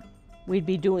 We'd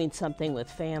be doing something with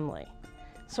family.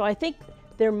 So I think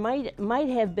there might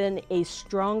have been a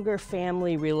stronger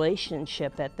family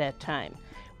relationship at that time,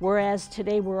 whereas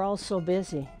today we're all so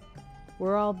busy.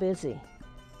 We're all busy.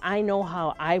 I know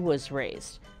how I was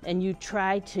raised, and you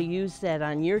try to use that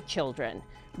on your children,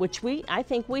 which I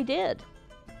think we did.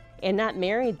 And not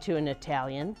married to an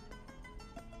Italian,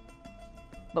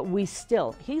 but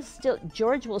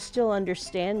George will still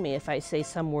understand me if I say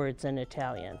some words in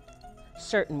Italian,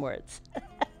 certain words.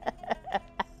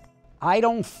 I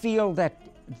don't feel that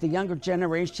the younger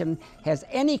generation has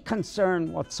any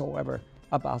concern whatsoever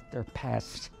about their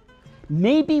past.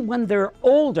 Maybe when they're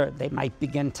older, they might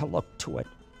begin to look to it.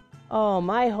 Oh,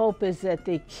 my hope is that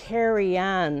they carry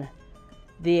on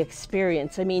the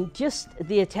experience. I mean, just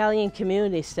the Italian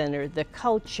Community Center, the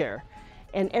culture,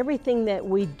 and everything that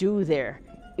we do there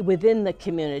within the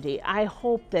community. I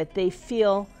hope that they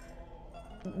feel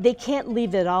they can't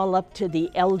leave it all up to the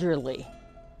elderly.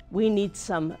 We need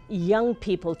some young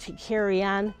people to carry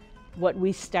on what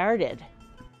we started.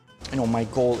 You know, my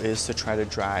goal is to try to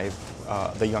drive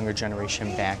the younger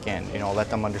generation back in, you know,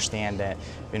 let them understand that,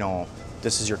 you know,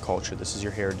 this is your culture, this is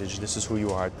your heritage, this is who you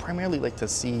are. I'd primarily like to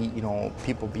see, you know,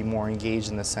 people be more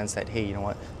engaged in the sense that, hey, you know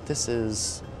what, this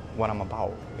is what I'm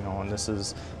about, you know, and this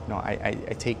is, you know, I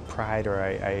take pride, or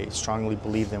I strongly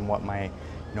believe in what my,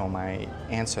 you know, my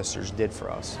ancestors did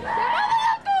for us.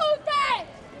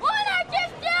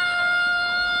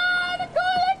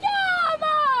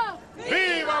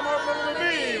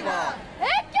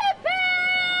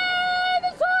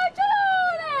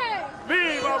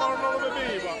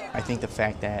 I think the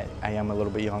fact that I am a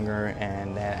little bit younger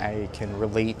and that I can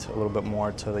relate a little bit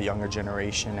more to the younger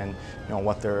generation and, you know,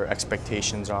 what their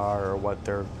expectations are, or what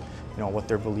their, you know, what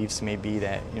their beliefs may be,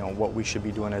 that, you know, what we should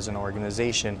be doing as an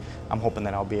organization, I'm hoping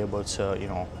that I'll be able to, you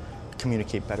know,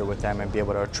 communicate better with them and be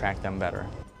able to attract them better.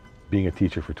 Being a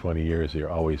teacher for 20 years,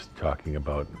 you're always talking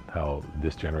about how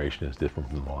this generation is different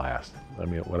from the last. I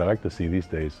mean, what I like to see these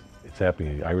days, it's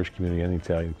happening in the Irish community and the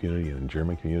Italian community and the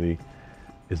German community,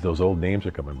 is those old names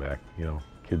are coming back. You know,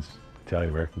 kids,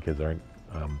 Italian-American kids aren't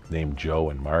named Joe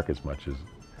and Mark as much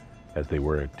as they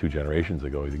were 2 generations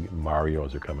ago.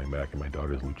 Marios are coming back, and my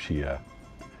daughter's Lucia.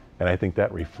 And I think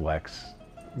that reflects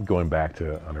going back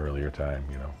to an earlier time,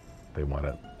 you know. They want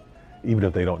to, even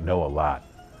if they don't know a lot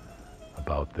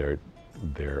about their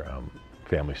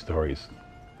family stories,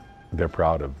 they're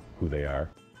proud of who they are.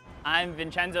 I'm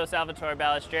Vincenzo Salvatore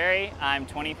Balistreri. I'm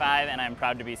 25 and I'm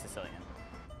proud to be Sicilian.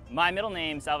 My middle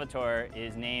name, Salvatore,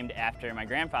 is named after my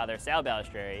grandfather, Sal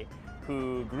Balistreri,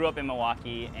 who grew up in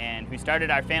Milwaukee and who started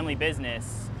our family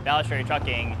business, Balistreri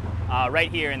Trucking,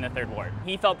 right here in the 3rd Ward.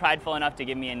 He felt prideful enough to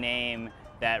give me a name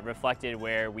that reflected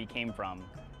where we came from.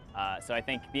 So I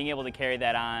think being able to carry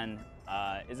that on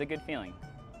is a good feeling.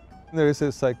 There is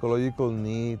a psychological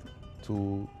need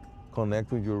to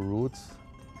connect with your roots,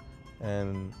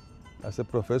 and as a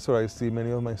professor, I see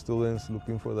many of my students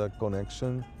looking for that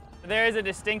connection. There is a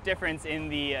distinct difference in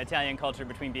the Italian culture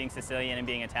between being Sicilian and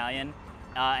being Italian.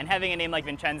 And having a name like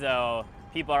Vincenzo,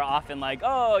 people are often like,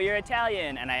 oh, you're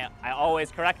Italian, and I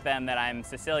always correct them that I'm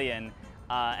Sicilian.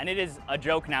 And it is a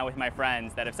joke now with my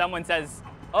friends that if someone says,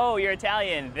 oh, you're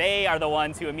Italian, they are the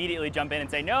ones who immediately jump in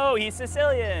and say, no, he's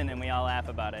Sicilian, and we all laugh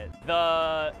about it.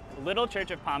 The Little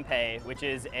Church of Pompeii, which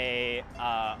is a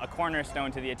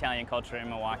cornerstone to the Italian culture in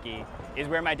Milwaukee, is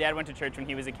where my dad went to church when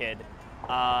he was a kid.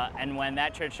 And when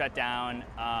that church shut down,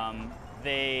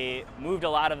 they moved a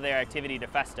lot of their activity to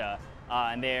Festa,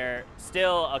 and they're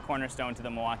still a cornerstone to the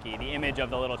Milwaukee, the image of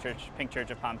the Little Church, Pink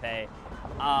Church of Pompeii.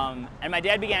 And my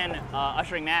dad began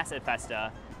ushering Mass at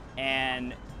Festa,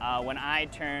 and when I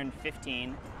turned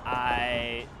 15,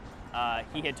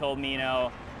 he had told me, you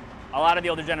know, a lot of the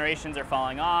older generations are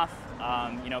falling off.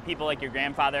 You know, people like your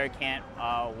grandfather can't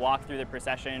walk through the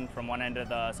procession from one end of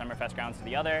the Summerfest grounds to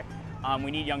the other.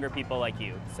 We need younger people like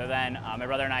you. So then my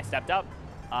brother and I stepped up,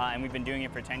 and we've been doing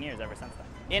it for 10 years ever since then.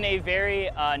 In a very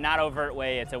not overt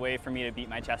way, it's a way for me to beat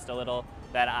my chest a little,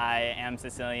 that I am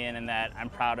Sicilian and that I'm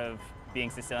proud of being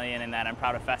Sicilian and that I'm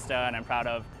proud of Festa and I'm proud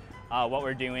of what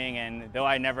we're doing, and though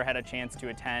I never had a chance to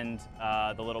attend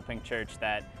the Little Pink Church,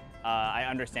 that I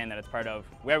understand that it's part of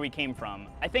where we came from.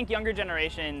 I think younger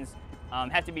generations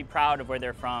have to be proud of where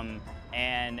they're from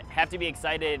and have to be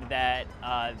excited that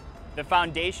the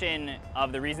foundation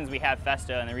of the reasons we have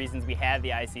Festa and the reasons we have the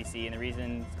ICC and the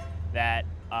reasons that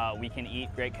we can eat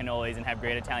great cannolis and have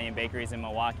great Italian bakeries in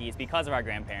Milwaukee is because of our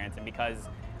grandparents, and because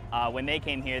when they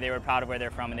came here, they were proud of where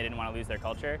they're from and they didn't want to lose their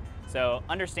culture. So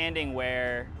understanding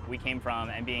where we came from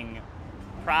and being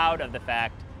proud of the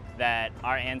fact that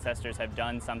our ancestors have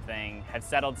done something, have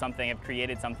settled something, have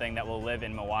created something that will live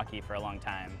in Milwaukee for a long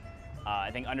time. I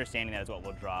think understanding that is what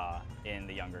will draw in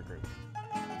the younger group.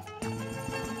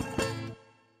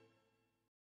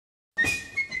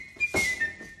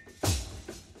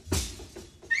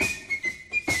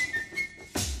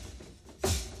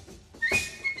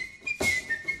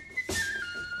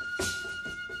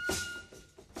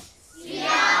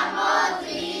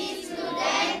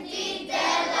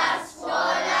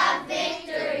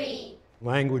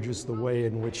 Language is the way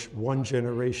in which one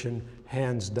generation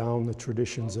hands down the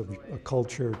traditions of a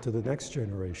culture to the next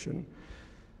generation.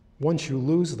 Once you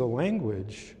lose the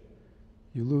language,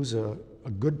 you lose a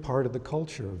good part of the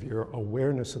culture, of your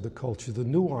awareness of the culture, the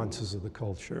nuances of the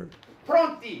culture.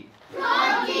 Pronti?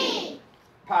 Pronti!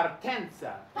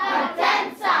 Partenza!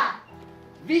 Partenza!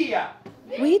 Via!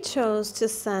 We chose to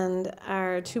send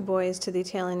our 2 boys to the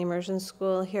Italian immersion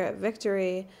school here at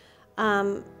Victory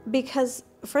because,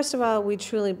 first of all, we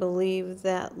truly believe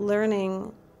that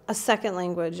learning a second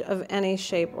language of any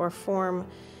shape or form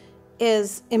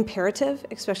is imperative,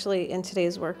 especially in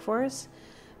today's workforce.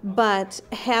 But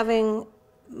having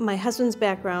my husband's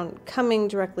background, coming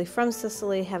directly from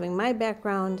Sicily, having my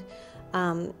background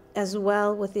as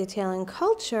well with the Italian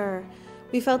culture,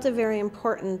 we felt it very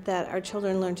important that our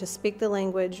children learn to speak the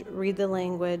language, read the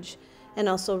language, and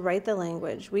also write the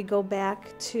language. We go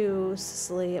back to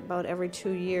Sicily about every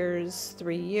 2 years,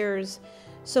 3 years.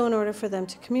 So in order for them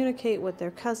to communicate with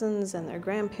their cousins and their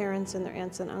grandparents and their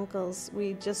aunts and uncles,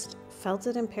 we just felt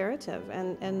it imperative.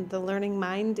 And the learning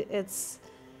mind,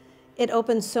 it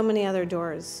opens so many other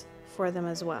doors for them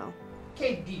as well.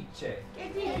 Che dice?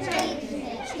 Che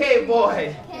dice? Che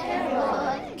vuoi?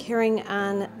 Carrying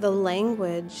on the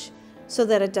language so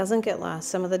that it doesn't get lost.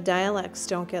 Some of the dialects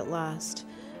don't get lost.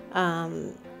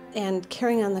 And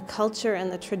carrying on the culture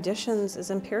and the traditions is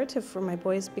imperative for my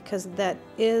boys because that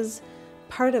is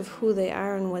part of who they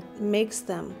are and what makes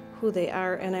them who they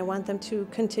are. And I want them to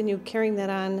continue carrying that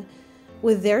on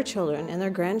with their children and their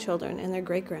grandchildren and their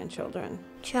great-grandchildren.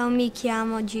 Ciao, mi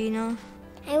chiamo Gino.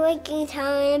 I like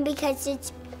Italian because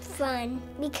it's fun,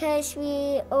 because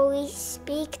we always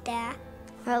speak that.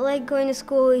 I like going to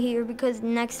school here because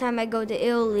next time I go to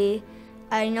Italy,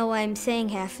 I know what I'm saying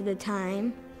half of the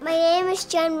time. My name is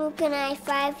John Luke and I'm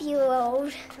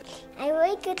 5-year-old. I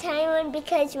like Italian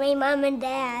because my mom and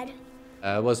dad.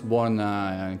 I was born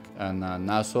in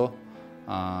Nassau,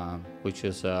 which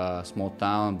is a small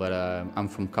town, but I'm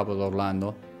from Capo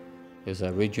Orlando. It's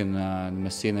a region,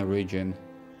 Messina region,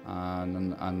 on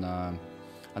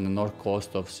the north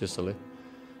coast of Sicily.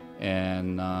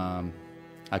 And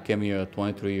I came here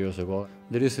 23 years ago.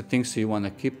 There is a thing you want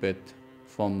to keep it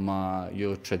from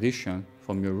your tradition,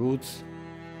 from your roots.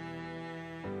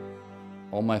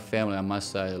 All my family on my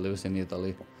side lives in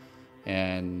Italy,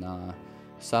 and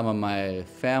some of my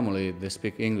family, they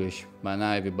speak English, but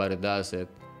not everybody does it,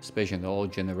 especially the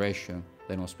old generation,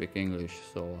 they don't speak English.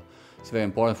 So it's very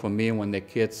important for me when the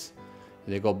kids,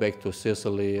 they go back to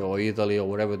Sicily or Italy or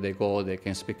wherever they go, they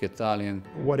can speak Italian.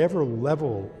 Whatever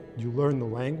level you learn the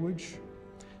language,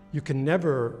 you can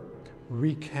never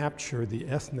recapture the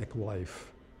ethnic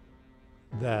life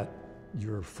that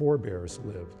your forebears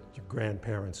lived, your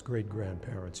grandparents,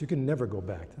 great-grandparents. You can never go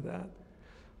back to that.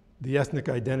 The ethnic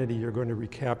identity you're going to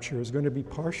recapture is going to be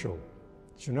partial.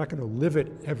 So you're not going to live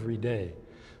it every day.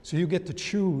 So you get to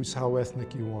choose how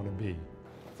ethnic you want to be.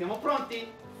 Siamo pronti?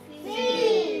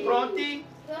 Sì. Pronti?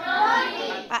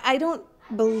 Pronti. I don't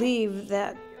believe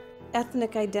that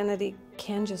ethnic identity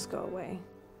can just go away.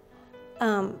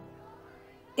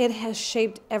 It has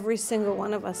shaped every single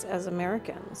one of us as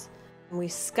Americans. We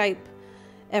Skype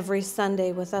every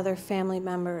Sunday with other family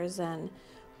members, and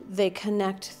they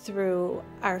connect through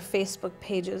our Facebook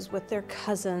pages with their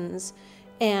cousins,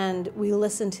 and we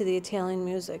listen to the Italian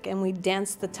music, and we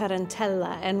dance the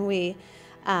tarantella, and we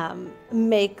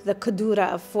make the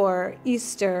codura for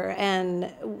Easter.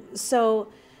 And so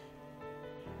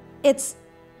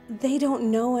they don't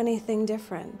know anything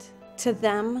different. To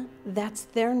them, that's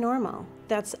their normal.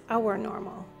 That's our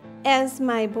normal. As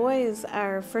my boys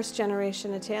are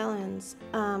first-generation Italians,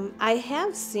 I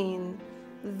have seen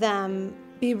them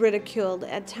be ridiculed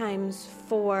at times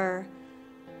for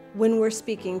when we're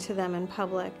speaking to them in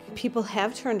public. People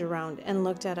have turned around and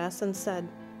looked at us and said,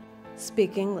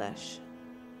 "Speak English."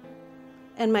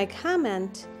 And my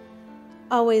comment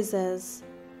always is,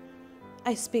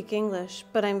 I speak English,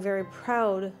 but I'm very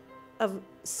proud of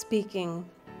speaking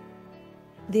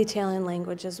the Italian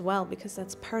language as well, because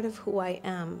that's part of who I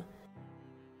am.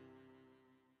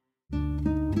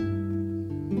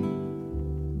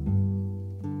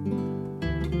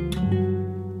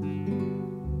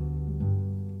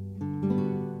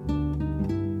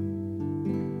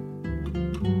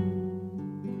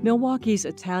 Milwaukee's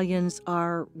Italians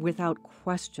are, without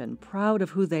question, proud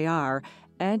of who they are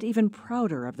and even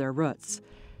prouder of their roots.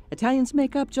 Italians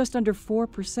make up just under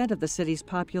 4% of the city's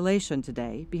population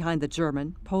today, behind the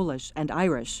German, Polish, and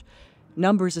Irish.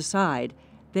 Numbers aside,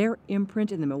 their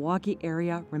imprint in the Milwaukee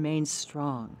area remains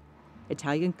strong.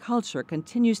 Italian culture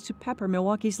continues to pepper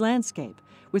Milwaukee's landscape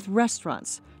with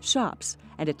restaurants, shops,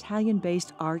 and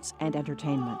Italian-based arts and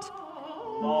entertainment.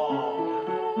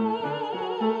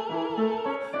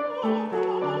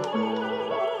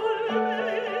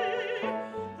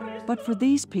 But for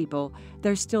these people,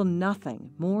 there's still nothing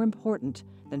more important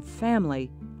than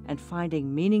family and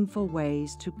finding meaningful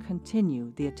ways to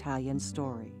continue the Italian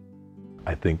story.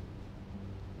 I think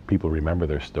people remember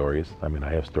their stories. I mean,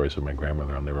 I have stories from my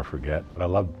grandmother I'll never forget. What I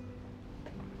love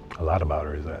a lot about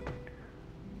her is that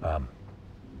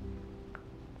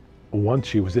once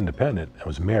she was independent and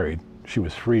was married, she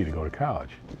was free to go to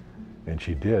college. And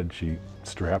she did. She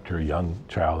strapped her young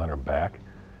child on her back.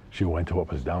 She went to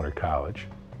what was down her college.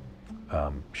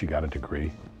 She got a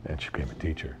degree and she became a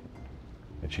teacher.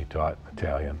 And she taught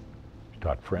Italian, she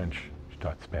taught French, she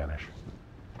taught Spanish.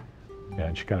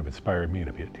 And she kind of inspired me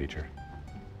to be a teacher.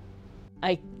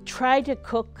 I try to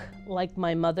cook like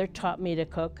my mother taught me to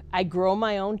cook. I grow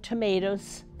my own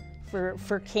tomatoes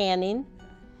for canning,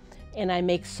 and I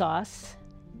make sauce,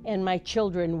 and my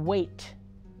children wait.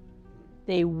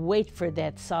 They wait for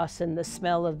that sauce and the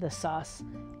smell of the sauce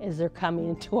as they're coming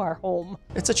into our home.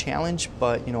 It's a challenge,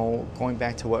 but you know, going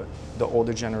back to what the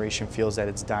older generation feels that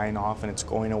it's dying off and it's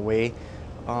going away,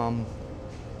 I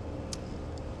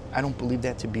don't believe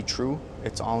that to be true.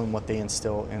 It's all in what they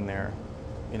instill in their,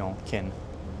 you know, kin,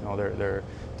 you know,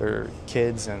 their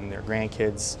kids and their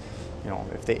grandkids. You know,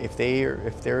 if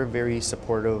they're very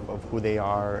supportive of who they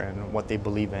are and what they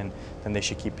believe in, then they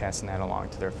should keep passing that along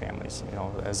to their families, you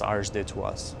know, as ours did to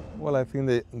us. Well, I think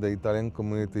the Italian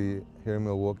community here in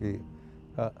Milwaukee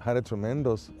had a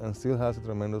tremendous, and still has a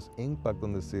tremendous impact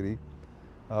on the city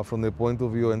from the point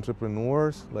of view of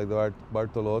entrepreneurs like the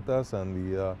Bartolottas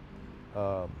and the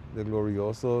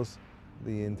Gloriosos,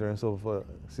 in terms of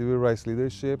civil rights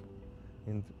leadership,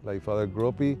 like Father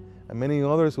Groppi, and many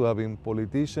others who have been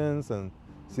politicians and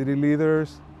city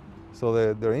leaders. So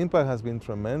their impact has been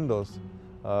tremendous.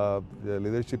 The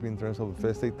leadership in terms of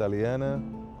Festa Italiana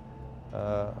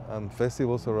and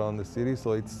festivals around the city.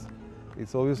 So it's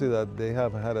obviously that they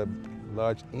have had a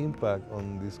large impact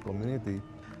on this community.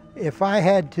 If I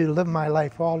had to live my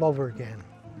life all over again,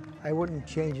 I wouldn't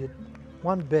change it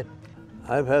one bit.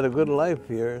 I've had a good life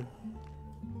here.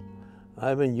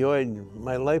 I've enjoyed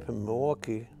my life in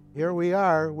Milwaukee. Here we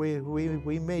are.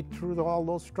 We made through all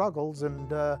those struggles,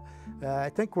 and I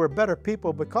think we're better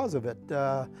people because of it.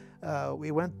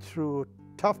 We went through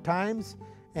tough times,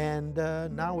 and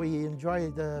now we enjoy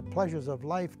the pleasures of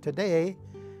life today,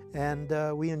 and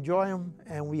we enjoy them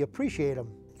and we appreciate them.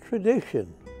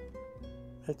 Tradition.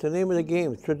 That's the name of the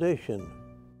game, tradition.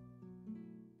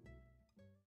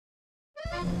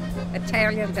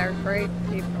 Italians are great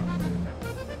people.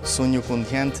 Sogno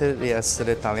contento di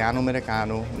essere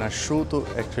italiano-americano, nasciuto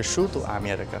e cresciuto a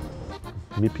America.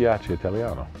 Mi piace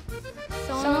italiano.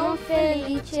 Sono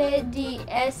felice di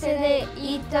essere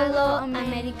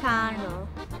italo-americano.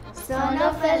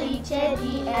 Sono felice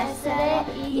di essere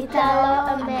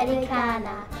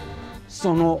italo-americana.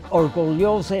 Sono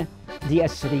orgogliosa di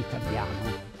essere italiano.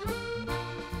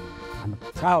 I'm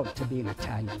proud to be an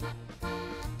Italian.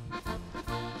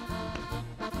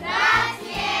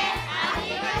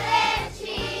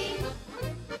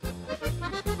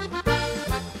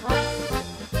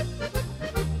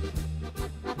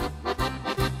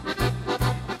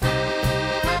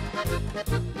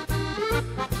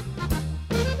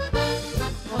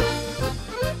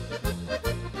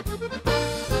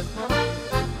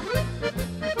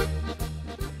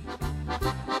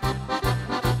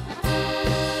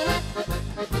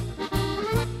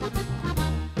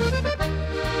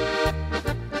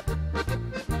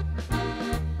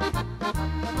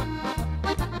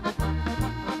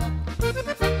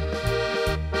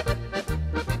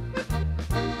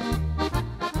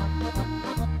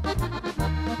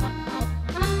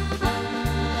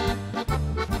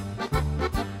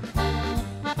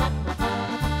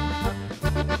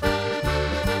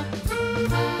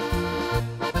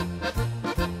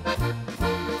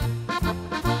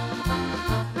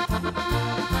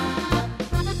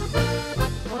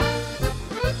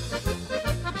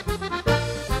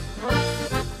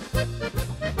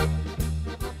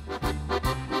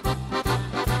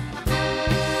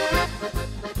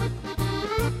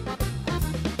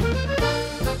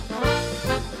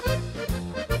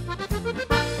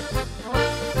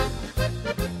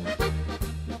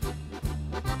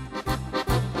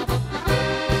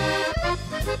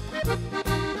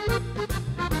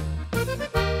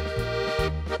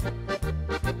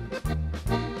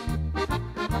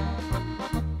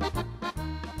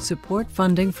 Support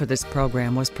funding for this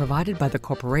program was provided by the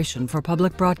Corporation for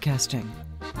Public Broadcasting.